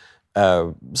the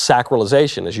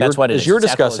sacralization, as you're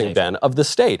discussing, Ben, of the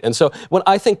state. And so when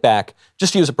I think back,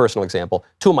 just to use a personal example,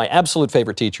 two of my absolute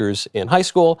favorite teachers in high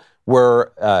school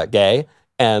were gay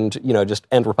and,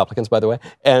 and Republicans, by the way,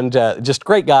 and just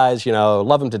great guys,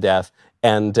 love them to death.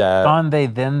 And donned they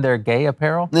then their gay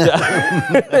apparel?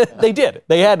 They did.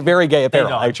 They had very gay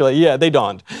apparel, actually. Yeah, they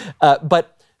donned.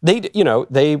 But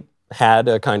they had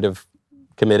a kind of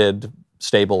committed,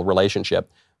 stable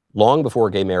relationship long before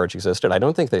gay marriage existed. I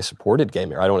don't think they supported gay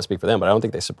marriage. I don't want to speak for them, but I don't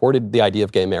think they supported the idea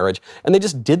of gay marriage. And they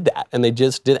just did that.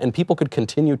 And people could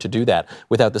continue to do that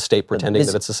without the state pretending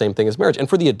that it's the same thing as marriage. And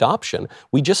for the adoption,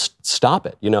 we just stop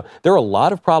it. There are a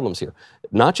lot of problems here.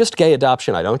 Not just gay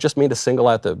adoption. I don't just mean to single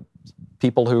out the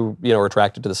people who are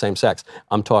attracted to the same sex.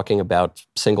 I'm talking about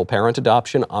single parent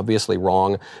adoption, obviously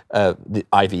wrong. The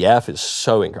IVF is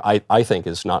I think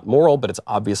is not moral, but it's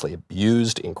obviously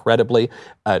abused incredibly.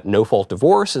 No-fault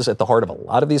divorce is at the heart of a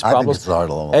lot of these problems. I think it's the heart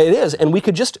of it is, and we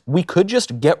could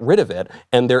just get rid of it.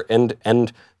 And there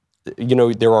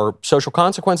are social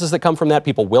consequences that come from that.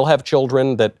 People will have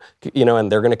children that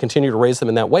and they're going to continue to raise them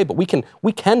in that way. But we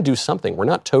can do something. We're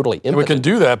not totally impotent. And we can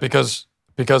do that because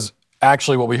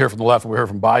actually what we hear from the left, what we hear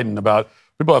from Biden about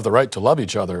people have the right to love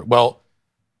each other. Well,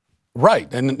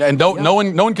 right. And no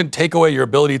one can take away your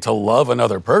ability to love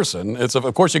another person.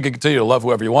 Of course you can continue to love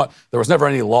whoever you want. There was never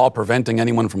any law preventing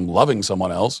anyone from loving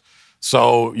someone else.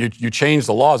 So you change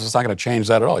the laws, it's not going to change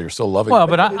that at all. You're still loving. Well,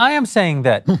 but I am saying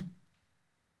that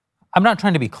I'm not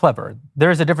trying to be clever. There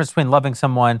is a difference between loving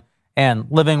someone and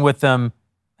living with them,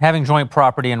 having joint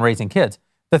property and raising kids.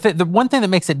 The one thing that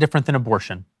makes it different than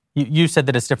abortion, you said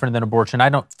that it's different than abortion. I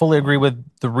don't fully agree with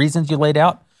the reasons you laid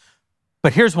out,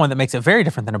 but here's one that makes it very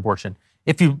different than abortion.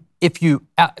 If you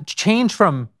change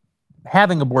from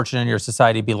having abortion in your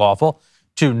society be lawful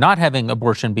to not having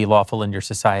abortion be lawful in your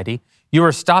society, you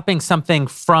are stopping something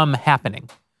from happening.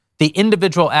 The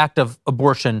individual act of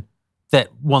abortion that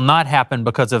will not happen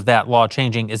because of that law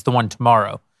changing is the one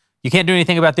tomorrow. You can't do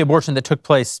anything about the abortion that took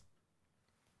place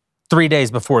 3 days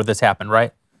before this happened,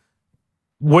 right?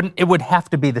 It would have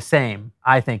to be the same,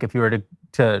 I think, if you were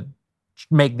to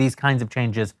make these kinds of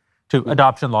changes to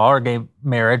adoption law or gay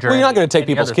marriage. Well, you're not going to take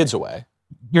people's kids away.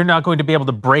 You're not going to be able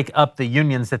to break up the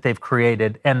unions that they've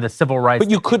created and the civil rights. But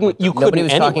you couldn't. Nobody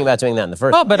was talking about doing that in the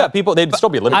first. Well, but people, they'd still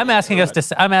be living. I'm asking us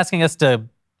to.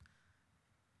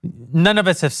 None of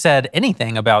us have said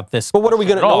anything about this. But what are we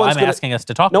going to? I'm asking us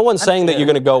to talk. No one's saying that you're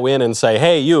going to go in and say,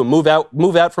 "Hey, you move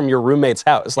out from your roommate's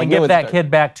house." Like, give that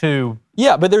kid back to.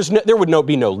 Yeah, but there would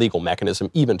be no legal mechanism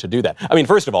even to do that. I mean,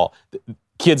 first of all,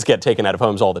 kids get taken out of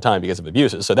homes all the time because of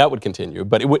abuses, so that would continue.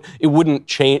 But it wouldn't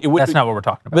change. That's not what we're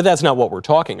talking about. But that's not what we're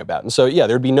talking about. And so, yeah,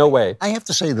 there'd be no way. I have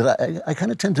to say that I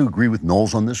kind of tend to agree with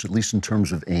Knowles on this, at least in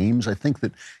terms of aims. I think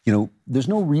that there's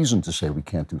no reason to say we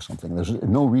can't do something. There's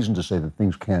no reason to say that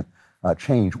things can't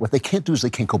change. What they can't do is they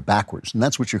can't go backwards, and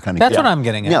that's what you're kind of. That's what I'm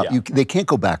getting at. Yeah, they can't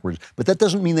go backwards, but that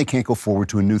doesn't mean they can't go forward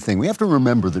to a new thing. We have to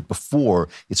remember that before,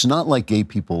 it's not like gay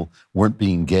people weren't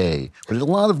being gay, but a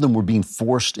lot of them were being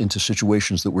forced into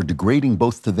situations that were degrading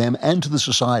both to them and to the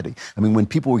society. I mean, when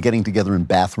people were getting together in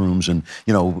bathrooms and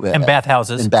and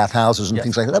bathhouses and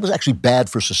things like that, that was actually bad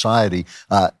for society.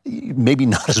 Maybe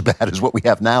not as bad as what we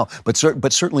have now, but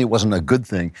certainly it wasn't a good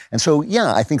thing. And so,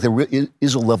 yeah, I think there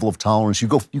is a level of tolerance.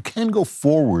 You can go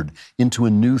forward into a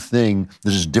new thing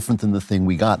that is different than the thing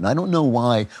we got. And I don't know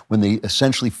why, when they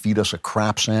essentially feed us a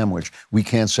crap sandwich, we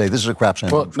can't say, this is a crap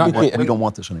sandwich. We don't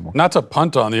want this anymore. Not to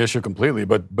punt on the issue completely,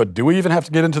 but do we even have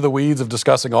to get into the weeds of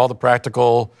discussing all the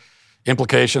practical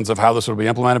implications of how this would be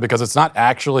implemented because it's not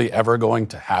actually ever going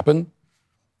to happen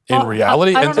in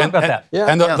reality. I don't know about that.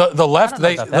 And the left,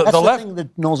 That's the thing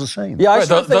that Knowles is saying. Yeah, I Right,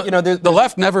 sort of think, the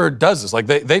left never does this. Like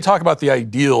they talk about the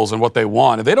ideals and what they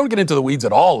want, and they don't get into the weeds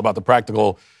at all about the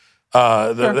practical,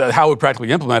 how it would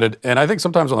practically implemented. And I think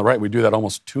sometimes on the right we do that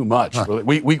almost too much.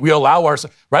 We allow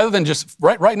ourselves rather than just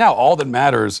right now. All that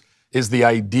matters is the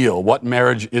ideal, what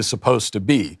marriage is supposed to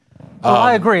be. Well,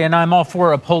 I agree, and I'm all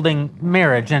for upholding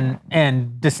marriage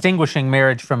and distinguishing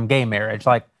marriage from gay marriage.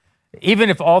 Like, even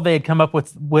if all they had come up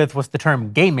with was the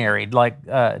term "gay married," like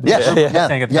saying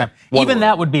at the time, even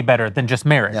that would be better than just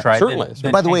marriage, right?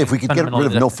 Certainly. By the way, if we could get rid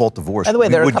of no-fault divorce, By the way,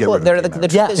 we there are a would get couple. rid of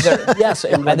gay marriage. yes,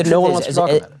 and no one wants to talk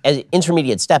about it. As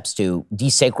intermediate steps to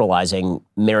desacralizing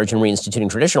marriage and reinstituting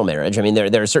traditional marriage. I mean,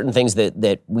 there are certain things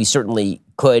that we certainly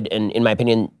could, and in my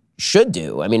opinion, should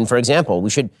do. I mean, for example, we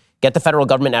should get the federal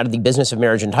government out of the business of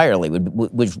marriage entirely,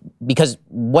 because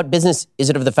what business is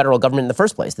it of the federal government in the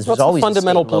first place? This was always a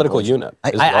fundamental a political unit.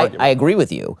 I agree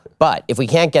with you, but if we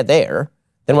can't get there,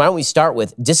 then why don't we start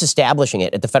with disestablishing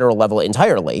it at the federal level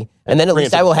entirely, and then at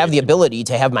least I will have the ability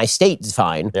to have my state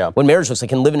define what marriage looks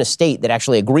like and live in a state that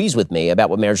actually agrees with me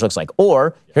about what marriage looks like.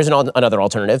 Or, here's another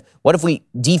alternative, what if we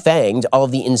defanged all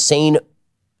of the insane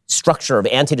structure of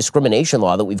anti-discrimination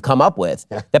law that we've come up with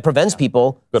that prevents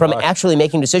people from actually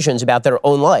making decisions about their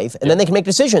own life, and then they can make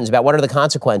decisions about what are the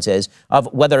consequences of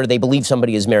whether they believe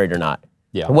somebody is married or not.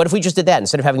 Yeah. What if we just did that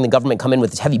instead of having the government come in with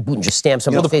this heavy boot and just stamp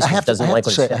somebody's face who doesn't like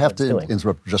what I have to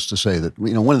interrupt just to say that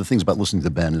one of the things about listening to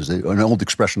Ben is that an old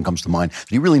expression comes to mind that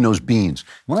he really knows beans.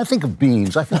 When I think of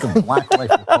beans, I think of Black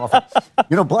Rifle Coffee.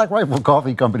 Black Rifle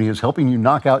Coffee Company is helping you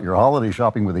knock out your holiday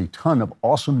shopping with a ton of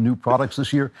awesome new products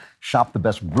this year. Shop the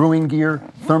best brewing gear,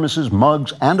 thermoses,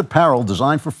 mugs, and apparel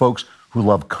designed for folks who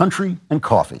love country and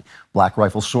coffee. Black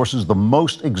Rifle sources the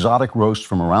most exotic roasts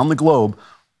from around the globe.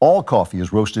 All coffee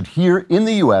is roasted here in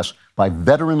the U.S. by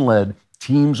veteran-led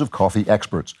teams of coffee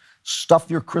experts. Stuff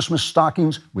your Christmas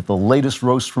stockings with the latest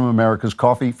roasts from America's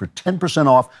coffee for 10%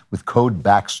 off with code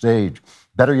BACKSTAGE.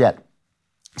 Better yet,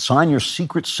 sign your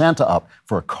Secret Santa up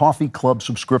for a coffee club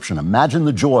subscription. Imagine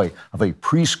the joy of a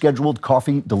pre-scheduled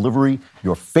coffee delivery,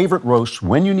 your favorite roasts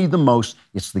when you need them most.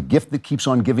 It's the gift that keeps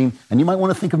on giving, and you might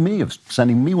want to think of me, of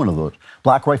sending me one of those.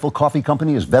 Black Rifle Coffee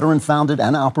Company is veteran-founded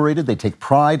and operated. They take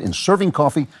pride in serving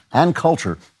coffee and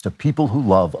culture to people who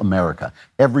love America.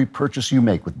 Every purchase you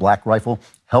make with Black Rifle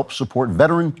helps support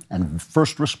veteran and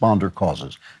first responder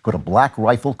causes. Go to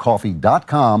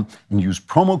blackriflecoffee.com and use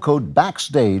promo code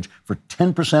BACKSTAGE for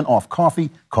 10% off coffee,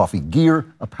 coffee gear,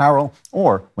 apparel,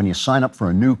 or when you sign up for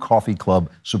a new coffee club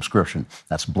subscription.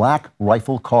 That's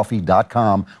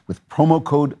blackriflecoffee.com with promo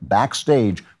code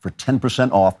BACKSTAGE for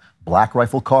 10% off. Black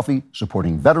Rifle Coffee,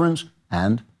 supporting veterans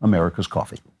and America's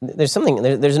coffee. There's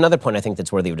another point I think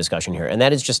that's worthy of discussion here, and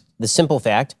that is just the simple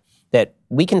fact that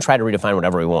we can try to redefine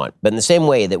whatever we want. But in the same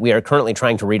way that we are currently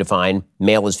trying to redefine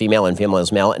male as female and female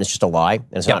as male, and it's just a lie,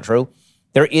 and it's not true,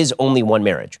 there is only one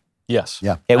marriage. Yes.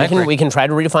 Yeah. Okay, we can try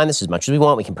to redefine this as much as we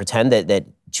want. We can pretend that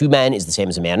two men is the same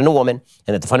as a man and a woman,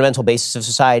 and that the fundamental basis of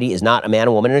society is not a man,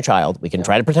 a woman, and a child. We can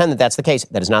try to pretend that that's the case.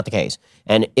 That is not the case.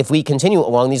 And if we continue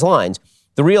along these lines,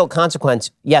 the real consequence,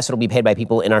 yes, it'll be paid by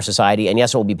people in our society, and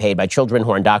yes, it will be paid by children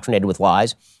who are indoctrinated with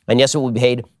lies, and yes, it will be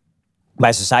paid by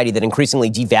a society that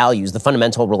increasingly devalues the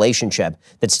fundamental relationship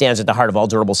that stands at the heart of all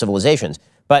durable civilizations.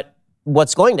 But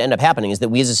what's going to end up happening is that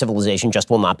we as a civilization just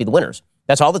will not be the winners.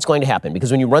 That's all that's going to happen, because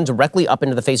when you run directly up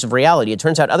into the face of reality, it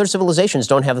turns out other civilizations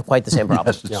don't have quite the same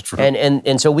problem. Yes, it's true.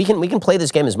 And so we can play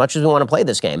this game as much as we want to play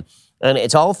this game. And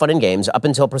it's all fun and games up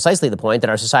until precisely the point that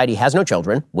our society has no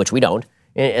children, which we don't,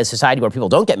 a society where people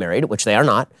don't get married, which they are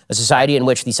not, a society in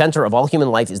which the center of all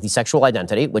human life is the sexual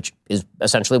identity, which is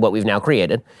essentially what we've now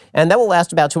created, and that will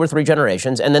last about 2 or 3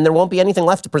 generations, and then there won't be anything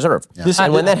left to preserve. Yeah.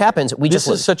 And when that happens, we just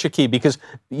lose. This is such a key, because,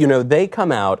 they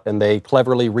come out and they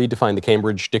cleverly redefine the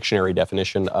Cambridge Dictionary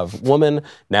definition of woman.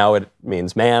 Now it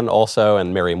means man also,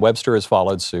 and Merriam-Webster has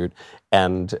followed suit.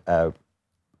 And what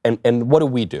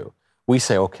do? We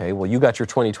say, okay, well, you got your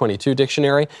 2022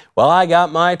 dictionary. Well, I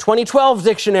got my 2012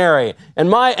 dictionary. And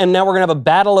now we're going to have a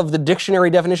battle of the dictionary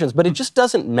definitions. But it just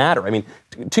doesn't matter. I mean,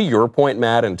 to your point,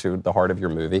 Matt, and to the heart of your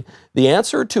movie, the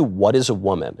answer to what is a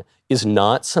woman is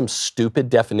not some stupid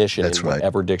definition in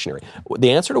whatever dictionary. The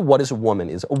answer to what is a woman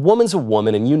is a woman's a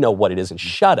woman, and you know what it is, and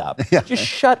shut up. Just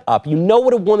shut up. You know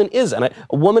what a woman is. And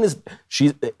a woman is,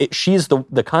 she's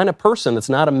the kind of person that's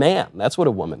not a man. That's what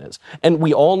a woman is. And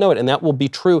we all know it, and that will be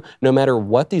true no matter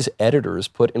what these editors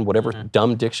put in whatever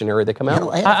dumb dictionary they come out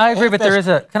with. I agree, but there is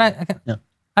a,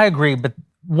 I agree, but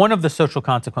one of the social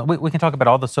consequences, we can talk about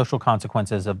all the social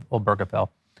consequences of Obergefell.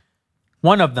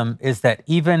 One of them is that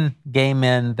even gay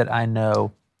men that I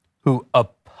know who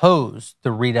oppose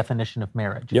the redefinition of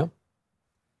marriage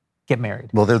get married.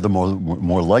 Well, they're the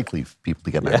more likely people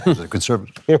to get married because they're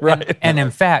conservative. Right. And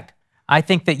in fact, I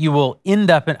think that you will end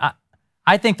up in,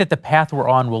 I think that the path we're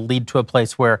on will lead to a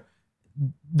place where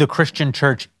the Christian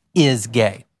church is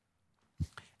gay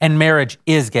and marriage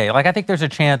is gay. Like, I think there's a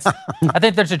chance,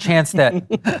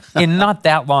 that in not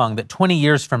that long, that 20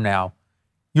 years from now,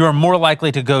 you are more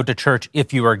likely to go to church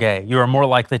if you are gay. You are more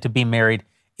likely to be married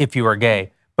if you are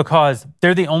gay, because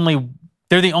they're the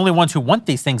only ones who want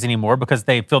these things anymore because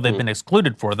they feel they've been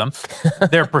excluded for them.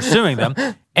 They're pursuing them,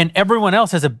 and everyone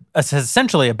else has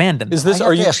essentially abandoned them. I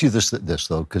have to ask you this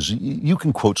though, because you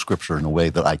can quote scripture in a way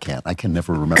that I can't. I can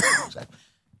never remember exactly.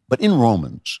 But in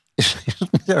Romans,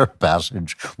 isn't there a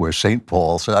passage where St.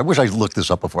 Paul said, I wish I looked this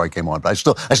up before I came on, but I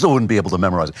still wouldn't be able to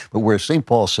memorize it. But where St.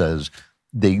 Paul says,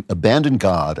 they abandoned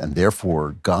God, and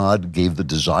therefore God gave the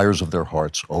desires of their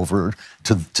hearts over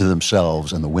to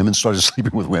themselves, and the women started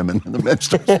sleeping with women, and the men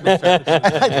started sleeping with men.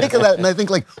 I think of that, and I think,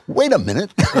 like, wait a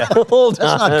minute, that's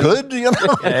not good, you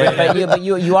know? But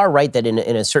you are right that in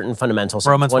a certain fundamental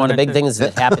sense, Romans one of the 1 big and 2. things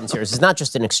that happens here is it's not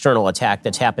just an external attack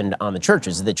that's happened on the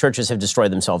churches. The churches have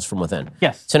destroyed themselves from within.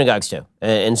 Yes. Synagogues too.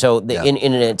 And so in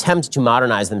an attempt to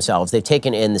modernize themselves, they've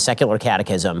taken in the secular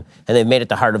catechism, and they've made it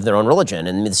the heart of their own religion.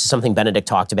 And this is something Benedict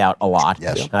talked about a lot.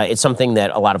 Yes. It's something that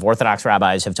a lot of Orthodox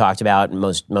rabbis have talked about.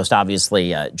 Most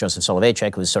obviously, Joseph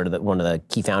Soloveitchik, who's sort of one of the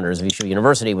key founders of Yeshiva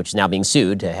University, which is now being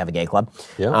sued to have a gay club.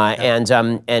 But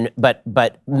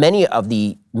many of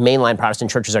the mainline Protestant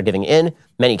churches are giving in.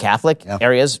 Many Catholic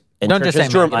areas and Don't churches,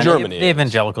 just say Germany. the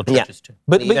evangelical churches too.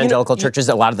 But the evangelical churches,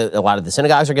 a lot of the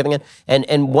synagogues are giving in.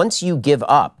 And once you give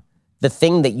up the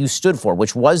thing that you stood for,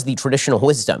 which was the traditional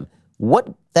wisdom,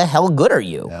 what the hell good are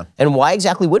you? Yeah. And why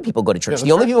exactly would people go to church?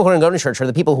 The only people who are going to go to church are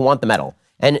the people who want the medal.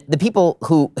 And the people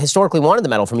who historically wanted the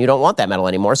medal from you don't want that medal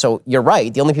anymore. So you're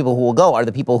right. The only people who will go are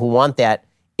the people who want that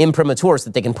imprimatur so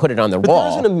that they can put it on their wall.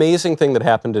 There's an amazing thing that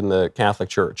happened in the Catholic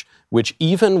Church, which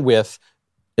even with...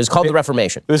 It was called the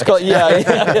Reformation. It was called,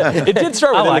 It did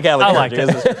start with the Catholic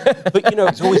Church. But,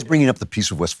 He's always bringing up the Peace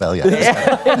of Westphalia.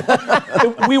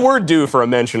 we were due for a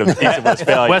mention of the Peace of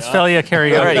Westphalia. Westphalia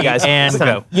karaoke, All right, guys. and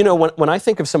go. You know, when I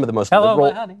think of some of the most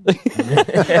liberal... honey. some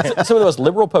of the most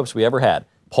liberal popes we ever had,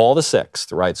 Paul VI,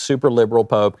 right, super liberal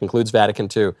pope, concludes Vatican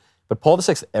II. But Paul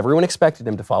VI, everyone expected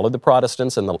him to follow the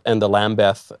Protestants and the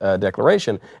Lambeth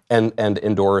Declaration and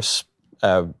endorse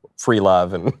free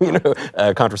love and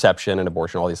contraception and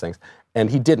abortion, all these things.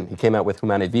 And he didn't. He came out with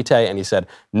Humanae Vitae and he said,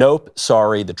 nope,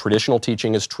 sorry, the traditional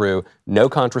teaching is true. No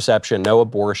contraception, no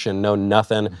abortion, no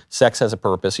nothing. Sex has a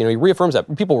purpose. He reaffirms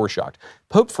that. People were shocked.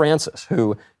 Pope Francis,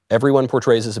 who everyone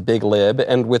portrays as a big lib,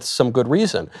 and with some good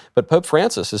reason. But Pope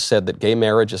Francis has said that gay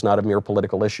marriage is not a mere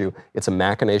political issue. It's a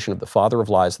machination of the father of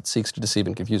lies that seeks to deceive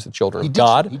and confuse the children of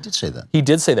God. He did say that. He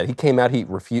did say that. He came out,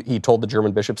 he told the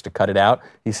German bishops to cut it out.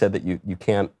 He said that you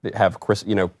can't have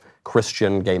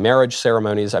Christian gay marriage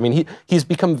ceremonies. I mean, he's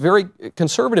become very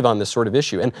conservative on this sort of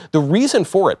issue. And the reason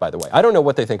for it, by the way, I don't know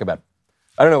what they think about.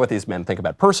 I don't know what these men think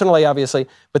about personally, obviously,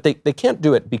 but they can't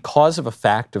do it because of a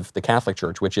fact of the Catholic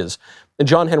Church, which is, and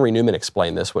John Henry Newman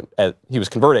explained this when he was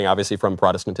converting, obviously, from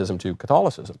Protestantism to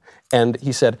Catholicism. And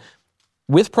he said,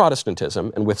 with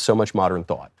Protestantism and with so much modern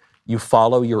thought, you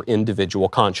follow your individual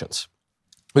conscience,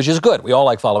 which is good. We all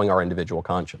like following our individual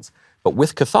conscience. But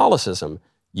with Catholicism,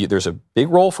 there's a big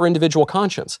role for individual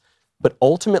conscience. But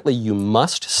ultimately, you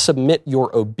must submit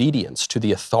your obedience to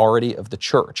the authority of the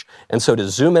church. And so to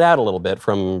zoom it out a little bit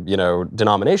from,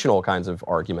 denominational kinds of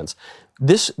arguments,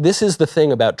 this is the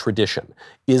thing about tradition,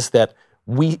 is that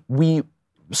we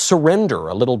surrender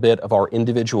a little bit of our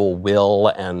individual will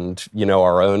and,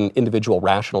 our own individual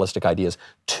rationalistic ideas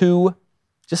to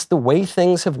just the way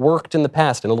things have worked in the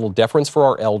past, and a little deference for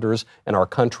our elders and our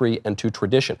country and to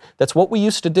tradition. That's what we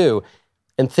used to do.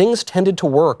 And things tended to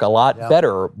work a lot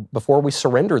better before we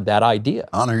surrendered that idea.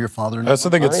 Honor your father and That's the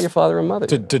thing. Honor your father and mother.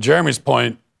 To Jeremy's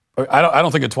point, I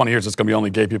don't think in 20 years it's going to be only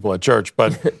gay people at church,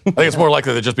 but I think it's more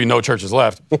likely there'll just be no churches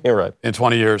left You're right. in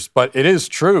 20 years. But it is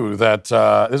true that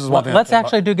this is one thing. Let's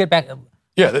actually get back.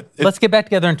 Yeah. Let's get back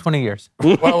together in 20 years.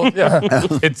 Well, yeah.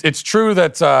 It's true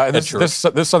that and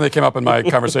this Sunday came up in my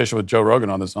conversation with Joe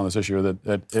Rogan on this issue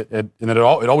that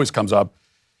it always comes up.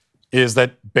 Is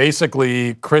that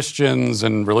basically Christians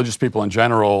and religious people in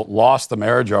general lost the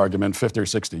marriage argument 50 or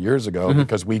 60 years ago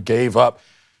because we gave up.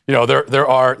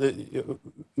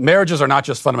 Marriages are not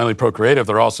just fundamentally procreative;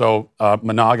 they're also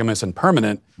monogamous and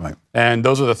permanent. Right. And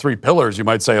those are the three pillars, you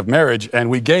might say, of marriage. And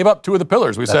we gave up two of the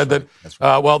pillars. We said that,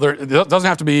 it doesn't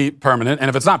have to be permanent, and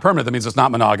if it's not permanent, that means it's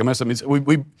not monogamous. It means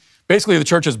basically the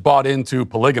church has bought into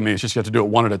polygamy. It's just you have to do it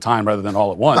one at a time rather than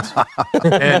all at once.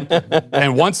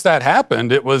 and once that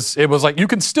happened, it was like you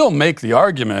can still make the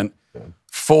argument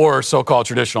for so-called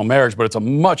traditional marriage, but it's a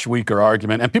much weaker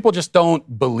argument. And people just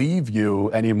don't believe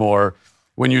you anymore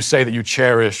when you say that you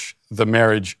cherish the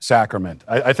marriage sacrament.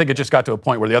 I think it just got to a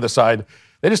point where the other side,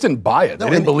 they just didn't buy it. They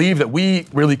didn't believe that we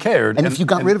really cared. And if you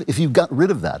got rid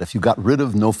of that, if you got rid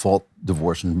of no-fault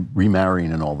divorce and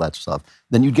remarrying and all that stuff,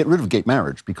 then you'd get rid of gay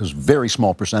marriage, because very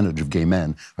small percentage of gay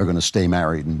men are going to stay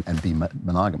married and be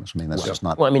monogamous. I mean, that's just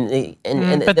not. Well, I mean,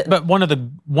 but one of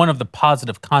the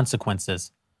positive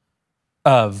consequences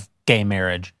of gay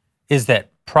marriage is that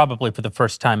probably for the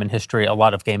first time in history, a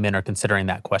lot of gay men are considering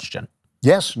that question.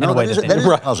 Yes, no, that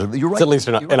is positive. You're right. It's at least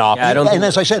an option. And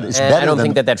as I said, it's better. I don't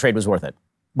think that trade was worth it.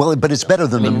 Well, but it's better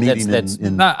than the meeting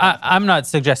in. No, I'm not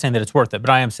suggesting that it's worth it,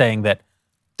 but I am saying that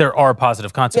there are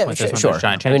positive consequences when there's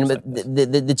giant changes. I mean,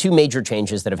 but the two major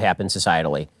changes that have happened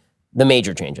societally, the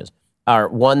major changes, are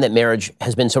one, that marriage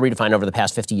has been so redefined over the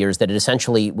past 50 years that it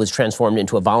essentially was transformed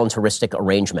into a voluntaristic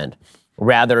arrangement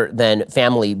rather than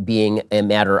family being a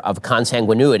matter of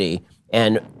consanguinity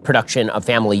and production of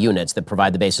family units that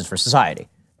provide the basis for society.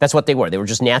 That's what they were. They were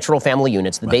just natural family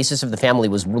units. The basis of the family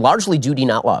was largely duty,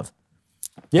 not love.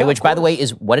 Yeah, which, by the way,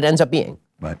 is what it ends up being.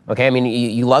 Right. Okay, I mean,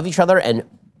 you love each other, and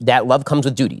that love comes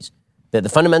with duties. The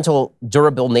fundamental,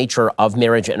 durable nature of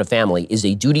marriage and a family is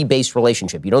a duty-based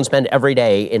relationship. You don't spend every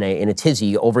day in a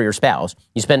tizzy over your spouse.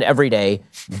 You spend every day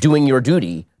doing your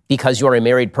duty because you're a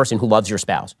married person who loves your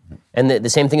spouse. And the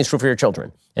same thing is true for your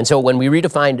children. And so when we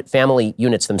redefined family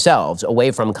units themselves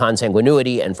away from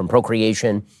consanguinity and from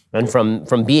procreation and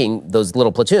from being those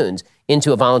little platoons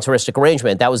into a voluntaristic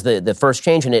arrangement, that was the first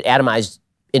change, and it atomized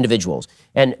individuals.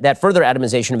 And that further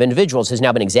atomization of individuals has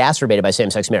now been exacerbated by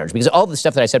same-sex marriage, because all the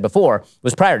stuff that I said before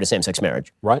was prior to same-sex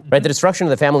marriage. Right. The destruction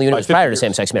of the family unit was prior to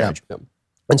same-sex marriage. Yeah.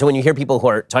 And so when you hear people who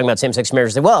are talking about same-sex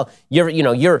marriage, they say, well, your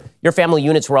family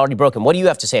units were already broken. What do you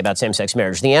have to say about same-sex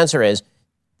marriage? The answer is,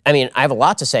 I mean, I have a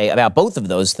lot to say about both of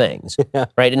those things,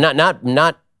 right? And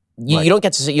you don't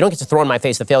get to throw in my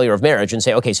face the failure of marriage and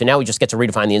say, okay, so now we just get to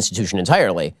redefine the institution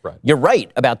entirely. Right. You're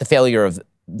right about the failure of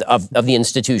the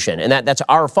institution, and that's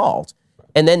our fault.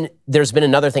 And then there's been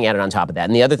another thing added on top of that,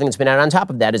 and the other thing that's been added on top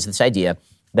of that is this idea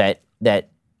that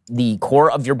the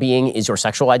core of your being is your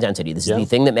sexual identity. This is the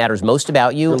thing that matters most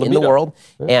about you in the world,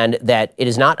 and that it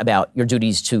is not about your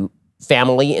duties to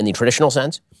family in the traditional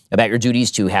sense, about your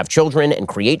duties to have children and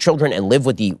create children and live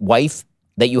with the wife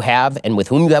that you have and with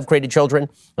whom you have created children,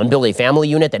 and build a family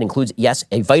unit that includes, yes,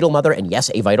 a vital mother and, yes,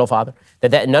 a vital father.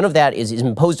 That none of that is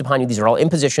imposed upon you. These are all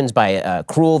impositions by a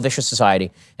cruel, vicious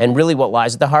society, and really what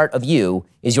lies at the heart of you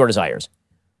is your desires.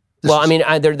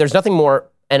 There's nothing more,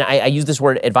 and I use this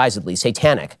word advisedly,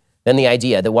 satanic, than the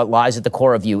idea that what lies at the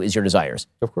core of you is your desires.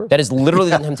 Of course. That is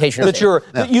literally the temptation of Satan.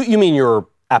 You mean your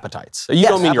appetites. You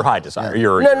don't mean your high desire.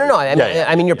 No.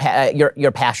 I mean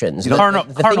your passions. Carnal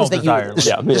things that desires.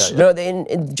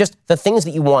 Just the things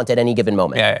that you want at any given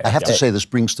moment. I have to say, this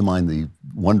brings to mind the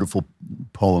wonderful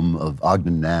poem of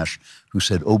Ogden Nash, who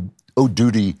said, "O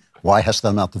duty, why hast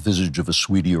thou not the visage of a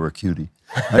sweetie or a cutie?"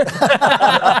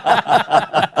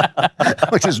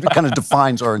 Which kind of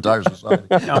defines our entire society.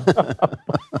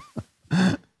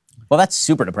 Well, that's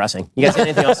super depressing. You guys got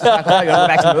anything else to talk about? You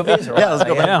want to go back to movies? Or let's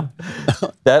go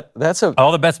back.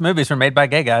 All the best movies were made by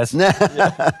gay guys.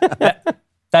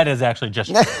 That is actually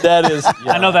just that is.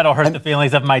 I know that'll hurt the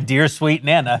feelings of my dear sweet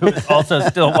Nana, who is also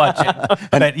still watching.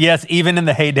 But yes, even in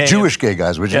the heyday, Jewish gay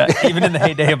guys, would you? Yeah, even in the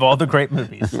heyday of all the great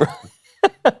movies.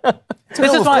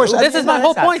 This is my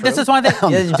whole point. This is why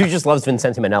Dude just loves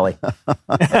Vincente Minnelli.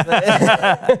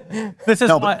 This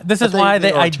is why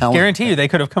I guarantee you they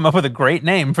could have come up with a great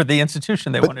name for the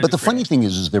institution they wanted to But the create. funny thing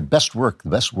is the best work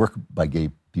by gay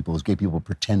people is gay people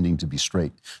pretending to be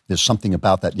straight. There's something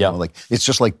about that, it's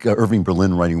just like Irving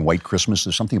Berlin writing White Christmas.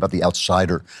 There's something about the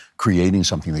outsider creating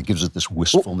something that gives it this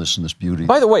wistfulness and this beauty.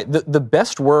 By the way, the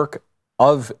best work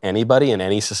of anybody in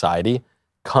any society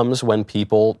comes when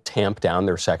people tamp down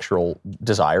their sexual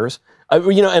desires.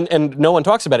 And no one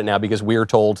talks about it now because we're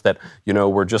told that,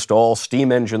 we're just all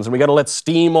steam engines and we got to let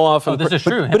steam off. Oh, this is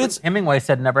true. But Hemingway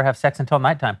said never have sex until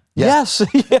nighttime. Yes,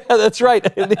 that's right.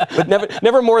 But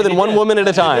never more than one woman at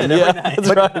a time. That's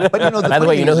right. But by the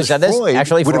way, you know who said this?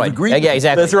 Actually, would Freud. have agreed. Yeah,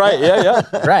 exactly. That's right. Yeah.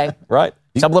 Right.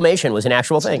 Sublimation was an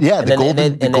actual thing. Yeah, the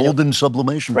golden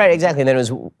sublimation. Right, exactly. And then it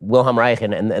was Wilhelm Reich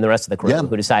and the rest of the crew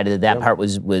who decided that part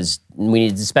was we need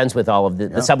to dispense with all of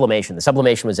the sublimation. The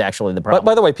sublimation was actually the problem.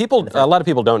 By the way, a lot of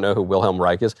people don't know who Wilhelm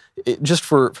Reich is. just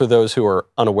for those who are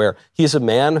unaware, he's a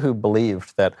man who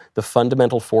believed that the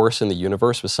fundamental force in the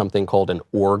universe was something called an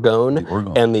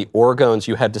orgone. And the orgones,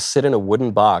 you had to sit in a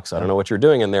wooden box, I don't know what you're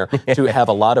doing in there, to have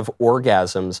a lot of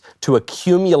orgasms, to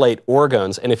accumulate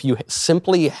orgones. And if you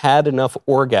simply had enough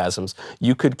orgasms,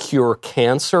 you could cure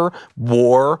cancer,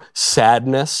 war,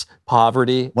 sadness,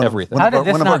 poverty, everything. How did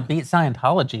this not beat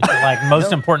Scientology for like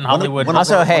most important Hollywood?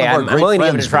 Also, hey, I'm willing to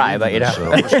give it a try, but you know.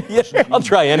 Yeah, I'll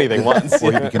try anything once.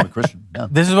 Before he became a Christian. Yeah.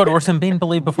 This is what Orson Bean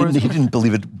believed before He didn't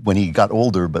believe it when he got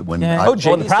older, but when Yeah. Oh,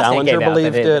 J.D. Salinger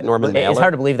believed it, Norman Mailer. It's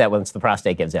hard to believe that once the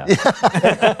prostate gives out.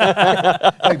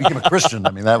 he became a Christian.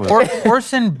 I mean, that was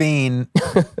Orson Bean,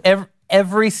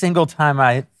 every single time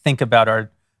I think about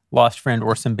our lost friend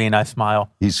Orson Bean, I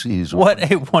smile. he's What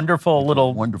a wonderful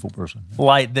little wonderful person.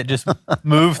 light that just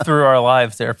moved through our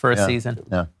lives there for a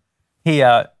season.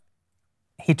 Yeah.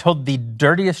 He told the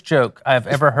dirtiest joke I've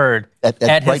ever heard At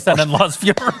at his right- son-in-law's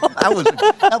funeral.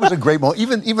 That was a great moment.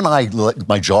 Even I,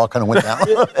 my jaw kind of went down.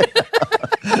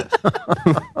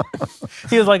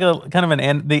 He was like a kind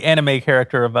of the anime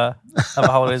character of a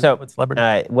Hollywood celebrity.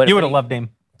 You would have loved him.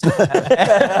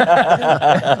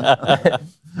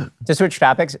 To switch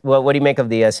topics, what do you make of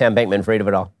the Sam Bankman Fried of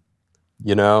it all?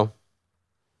 You know,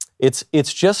 it's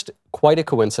just quite a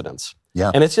coincidence. Yeah.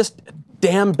 And it's just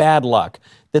damn bad luck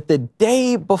that the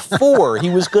day before he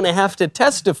was going to have to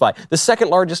testify, the second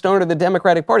largest owner of the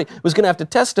Democratic Party was going to have to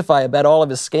testify about all of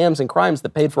his scams and crimes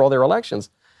that paid for all their elections.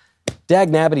 Dag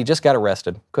nabbit, he just got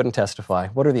arrested. Couldn't testify.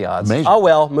 What are the odds? Amazing. Oh,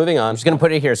 well, moving on. I'm just going to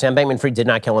put it here. Sam Bankman Fried did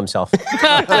not kill himself.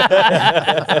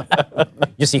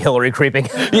 You see Hillary creeping.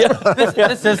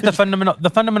 This is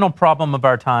the fundamental problem of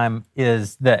our time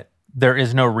is that there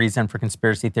is no reason for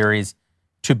conspiracy theories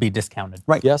to be discounted.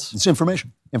 Right. Yes. It's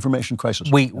information crisis.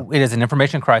 It is an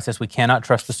information crisis. We cannot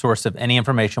trust the source of any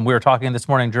information. We were talking this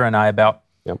morning, Drew and I, about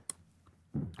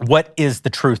what is the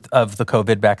truth of the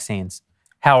COVID vaccines.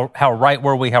 How right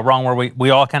were we? How wrong were we?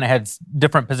 We all kind of had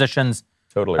different positions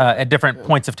at different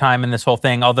points of time in this whole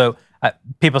thing. Although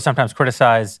people sometimes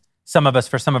criticize some of us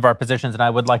for some of our positions, and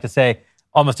I would like to say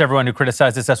almost everyone who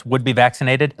criticizes us would be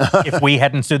vaccinated if we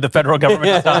hadn't sued the federal government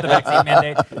to stop the vaccine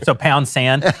mandate. So pound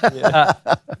sand.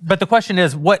 But the question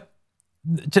is,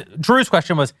 Drew's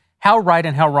question was, how right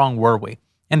and how wrong were we?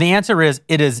 And the answer is,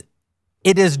 it is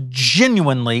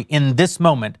genuinely in this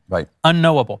moment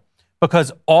unknowable.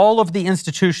 Because all of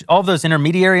those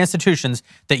intermediary institutions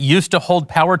that used to hold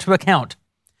power to account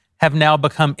have now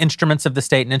become instruments of the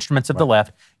state and instruments of the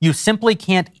left. You simply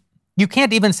can't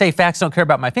even say facts don't care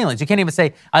about my feelings. You can't even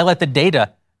say I let the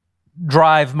data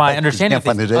drive my understanding of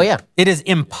things. Oh, yeah. It is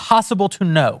impossible to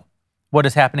know what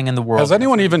is happening in the world. Has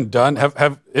anyone even done,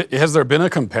 has there been a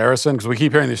comparison? Because we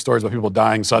keep hearing these stories about people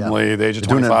dying suddenly at the age of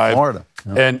 25. Doing it in Florida.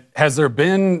 And has there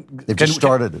been... They've just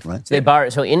started it,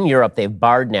 right? So in Europe, they've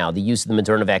barred now the use of the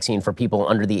Moderna vaccine for people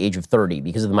under the age of 30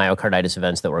 because of the myocarditis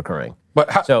events that were occurring.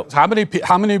 But how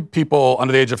many people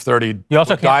under the age of 30 You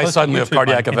also can't die post suddenly on of YouTube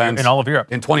cardiac in events all of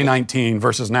Europe in 2019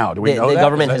 versus now? Do we know The that?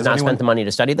 government has Has not anyone- spent the money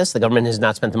to study this. The government has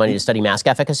not spent the money to study mask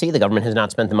efficacy. The government has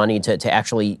not spent the money to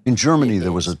actually... In Germany,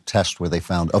 there was a test where they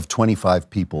found of 25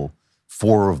 people,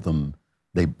 4 of them,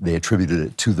 they attributed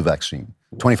it to the vaccine.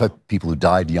 25 people who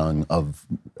died young of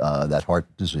that heart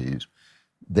disease,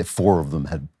 that 4 of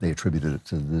them they attributed it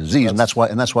to the disease, and that's why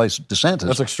DeSantis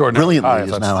That's extraordinarily brilliantly high,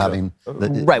 is that's now true.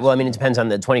 having Right. Well, I mean, it depends on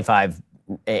the 25,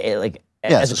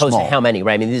 as opposed to how many,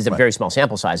 right? I mean, these are very small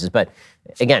sample sizes. But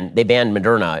again, they banned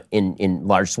Moderna in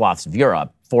large swaths of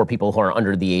Europe for people who are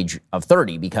under the age of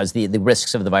 30 because the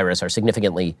risks of the virus are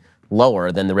significantly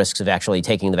lower than the risks of actually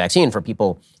taking the vaccine for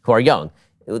people who are young.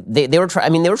 They're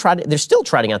still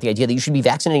trotting out the idea that you should be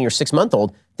vaccinating your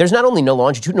 6-month-old. There's not only no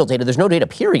longitudinal data, there's no data,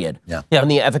 period, on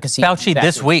the efficacy. Fauci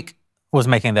this week was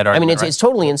making that argument. I mean, it's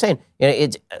totally insane.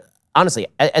 Honestly,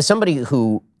 as somebody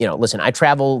who, listen, I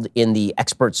traveled in the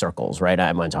expert circles, right?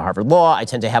 I went to Harvard Law. I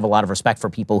tend to have a lot of respect for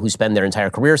people who spend their entire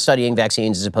career studying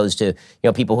vaccines as opposed to,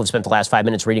 people who've spent the last 5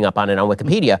 minutes reading up on it on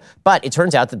Wikipedia. But it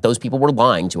turns out that those people were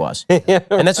lying to us.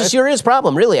 And that's a serious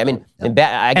problem, really. I mean, and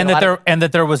that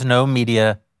there was no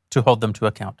media to hold them to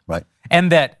account. Right.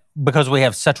 And that because we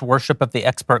have such worship of the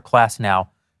expert class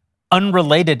now,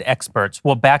 unrelated experts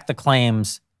will back the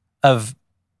claims of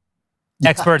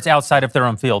experts outside of their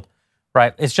own field.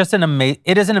 Right. It's just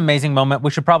it is an amazing moment.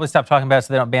 We should probably stop talking about it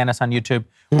so they don't ban us on YouTube.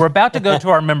 We're about to go to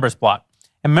our members block.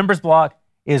 And members block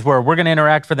is where we're going to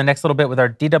interact for the next little bit with our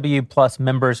DW Plus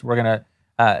members. We're going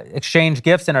to exchange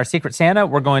gifts in our Secret Santa.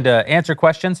 We're going to answer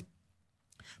questions.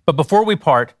 But before we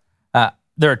part,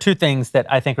 there are 2 things that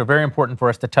I think are very important for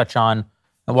us to touch on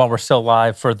while we're still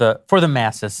live for the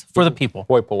masses, for the people.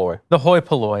 Hoi polloi. The hoi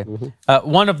polloi.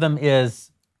 One of them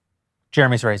is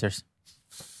Jeremy's razors.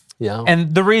 Yeah.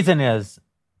 And the reason is,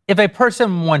 if a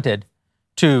person wanted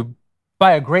to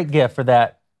buy a great gift for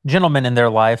that gentleman in their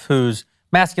life whose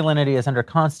masculinity is under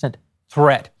constant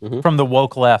threat from the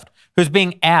woke left, who's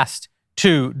being asked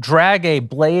to drag a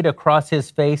blade across his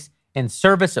face in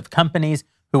service of companies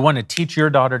who want to teach your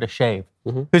daughter to shave,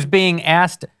 who's being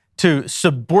asked to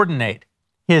subordinate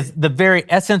the very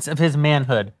essence of his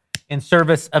manhood in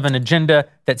service of an agenda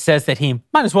that says that he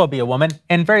might as well be a woman,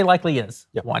 and very likely is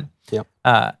one. Yep.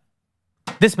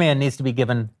 This man needs to be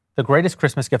given the greatest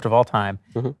Christmas gift of all time,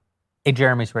 a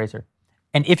Jeremy's razor.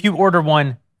 And if you order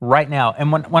one right now,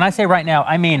 and when I say right now,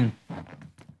 I mean,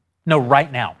 no,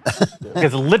 right now.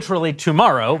 Because literally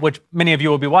tomorrow, which many of you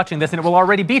will be watching this, and it will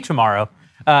already be tomorrow,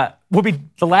 will be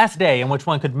the last day in which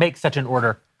one could make such an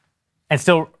order and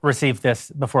still receive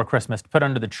this before Christmas to put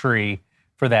under the tree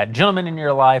for that gentleman in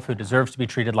your life who deserves to be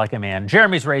treated like a man.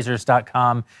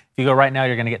 Jeremy'sRazors.com. If you go right now,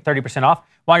 you're going to get 30% off.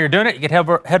 While you're doing it, you can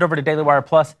head over to Daily Wire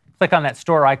Plus, click on that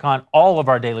store icon, all of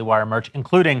our Daily Wire merch,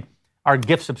 including our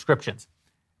gift subscriptions.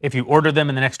 If you order them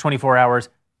in the next 24 hours,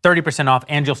 30% off,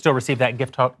 and you'll still receive that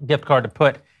gift card to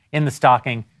put in the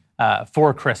stocking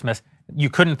for Christmas. You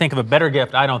couldn't think of a better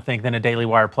gift, I don't think, than a Daily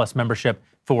Wire Plus membership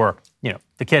for,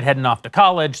 the kid heading off to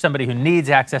college, somebody who needs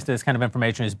access to this kind of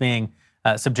information is being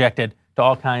subjected to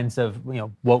all kinds of,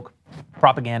 woke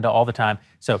propaganda all the time.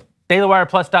 So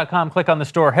DailyWirePlus.com, click on the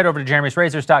store, head over to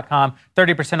Jeremy'sRazors.com,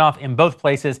 30% off in both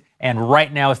places, and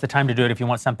right now is the time to do it if you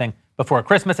want something before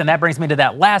Christmas. And that brings me to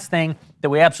that last thing that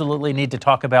we absolutely need to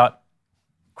talk about,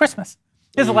 Christmas.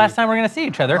 This is the last time we're going to see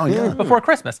each other before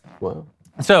Christmas. Wow.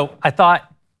 So I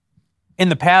thought in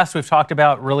the past we've talked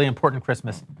about really important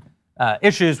Christmas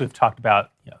issues. We've talked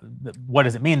about what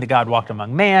does it mean that God walked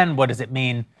among man? What does it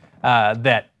mean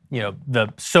that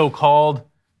the so-called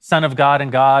Son of God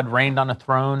and God reigned on a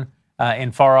throne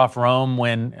in far-off Rome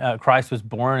when Christ was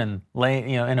born and laid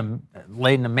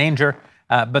in a manger?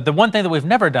 But the one thing that we've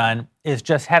never done is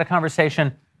just had a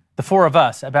conversation, the four of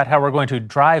us, about how we're going to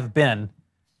drive Ben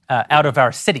out of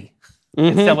our city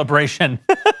in celebration.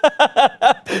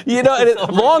 And it's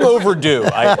long overdue.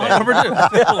 Long overdue.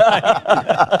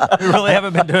 We really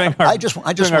haven't been doing our I just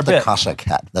want the Cossack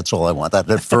hat. That's all I want.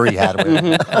 That furry hat.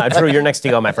 Drew, you're next to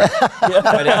go, my friend.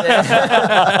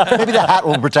 Maybe the hat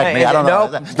will protect me. I don't know.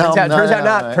 Nope.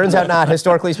 Turns out not,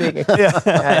 historically speaking.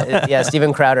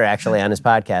 Steven Crowder, actually, on his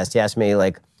podcast, he asked me,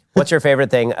 what's your favorite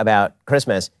thing about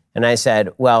Christmas? And I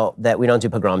said, well, that we don't do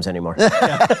pogroms anymore. That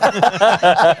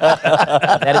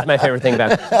is my favorite thing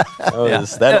about it.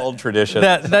 That old tradition.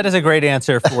 That is a great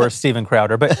answer for Steven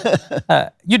Crowder.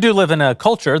 But you do live in a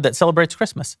culture that celebrates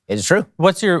Christmas. It is true.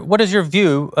 What is your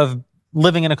view of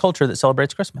living in a culture that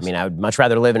celebrates Christmas? I mean, I would much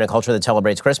rather live in a culture that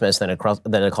celebrates Christmas than a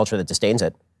culture that disdains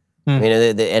it. I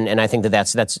mean, and I think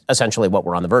that's essentially what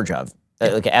we're on the verge of.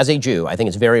 As a Jew, I think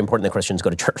it's very important that Christians go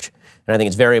to church. And I think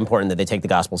it's very important that they take the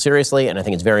gospel seriously. And I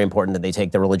think it's very important that they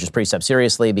take the religious precepts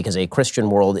seriously, because a Christian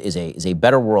world is a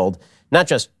better world, not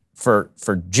just for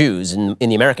Jews in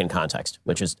the American context,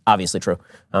 which is obviously true,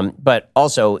 but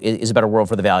also is a better world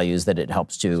for the values that it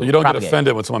helps to So you don't propagate. get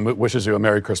offended when someone wishes you a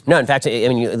Merry Christmas? No, in fact, I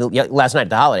mean, last night at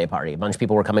the holiday party, a bunch of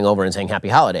people were coming over and saying Happy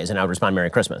Holidays, and I would respond Merry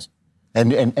Christmas.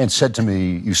 And said to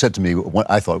me, you said to me what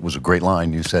I thought was a great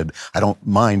line. You said, I don't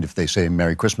mind if they say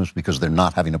Merry Christmas because they're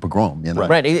not having a pogrom.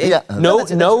 Right.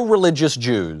 No religious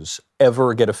Jews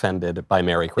ever get offended by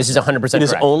Merry Christmas. This is 100% correct. It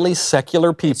is only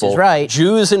secular people, This is right.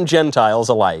 Jews and Gentiles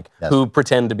alike, who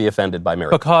pretend to be offended by Merry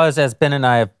Christmas. Because, as Ben and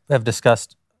I have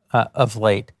discussed of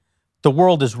late, the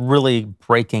world is really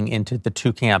breaking into the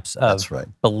two camps of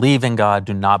believe in God,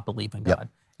 do not believe in God.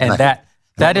 And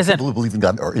that isn't people who believe in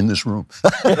God are in this room.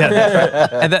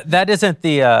 and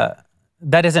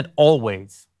that isn't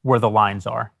always where the lines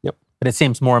are. Yep. But it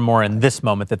seems more and more in this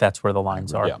moment that that's where the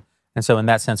lines are. Yeah. And so in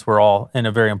that sense, we're all in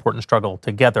a very important struggle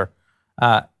together.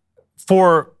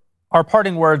 For our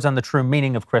parting words on the true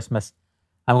meaning of Christmas,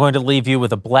 I'm going to leave you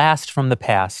with a blast from the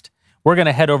past. We're going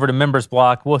to head over to Members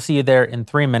Block. We'll see you there in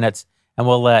 3 minutes, and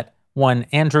we'll let one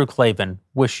Andrew Klavan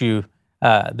wish you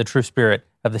the true spirit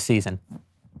of the season.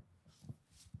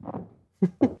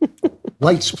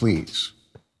 Lights, please.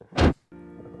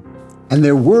 And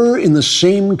there were in the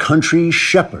same country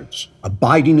shepherds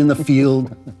abiding in the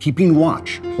field, keeping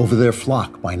watch over their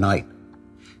flock by night.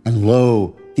 And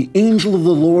lo, the angel of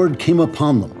the Lord came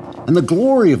upon them, and the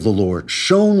glory of the Lord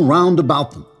shone round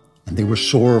about them, and they were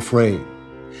sore afraid.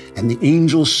 And the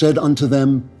angel said unto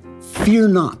them, Fear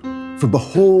not, for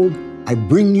behold, I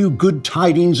bring you good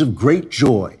tidings of great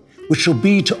joy, which shall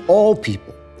be to all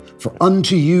people. For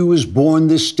unto you is born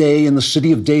this day in the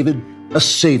city of David a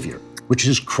Savior, which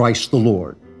is Christ the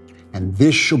Lord. And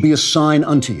this shall be a sign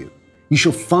unto you. you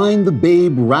shall find the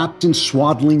babe wrapped in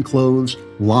swaddling clothes,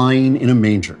 lying in a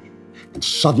manger. And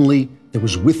suddenly there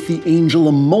was with the angel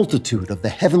a multitude of the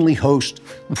heavenly host,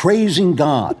 praising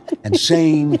God and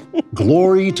saying,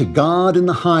 Glory to God in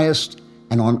the highest,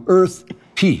 and on earth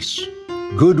peace,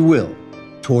 goodwill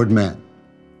toward men.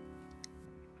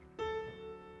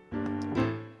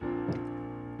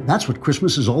 That's what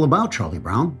Christmas is all about, Charlie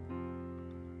Brown.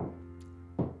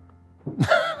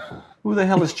 Who the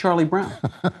hell is Charlie Brown?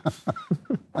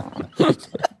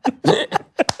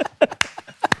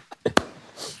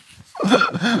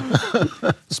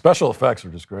 Special effects are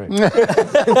just great. Really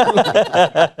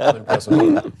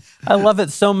impressive. I love it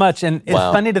so much, and it's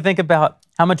funny to think about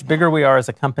how much bigger we are as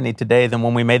a company today than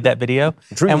when we made that video.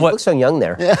 Drew, and you look so young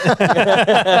there.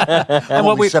 And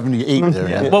what 78 there.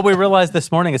 Yeah. What we realized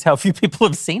this morning is how few people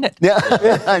have seen it.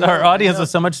 Our audience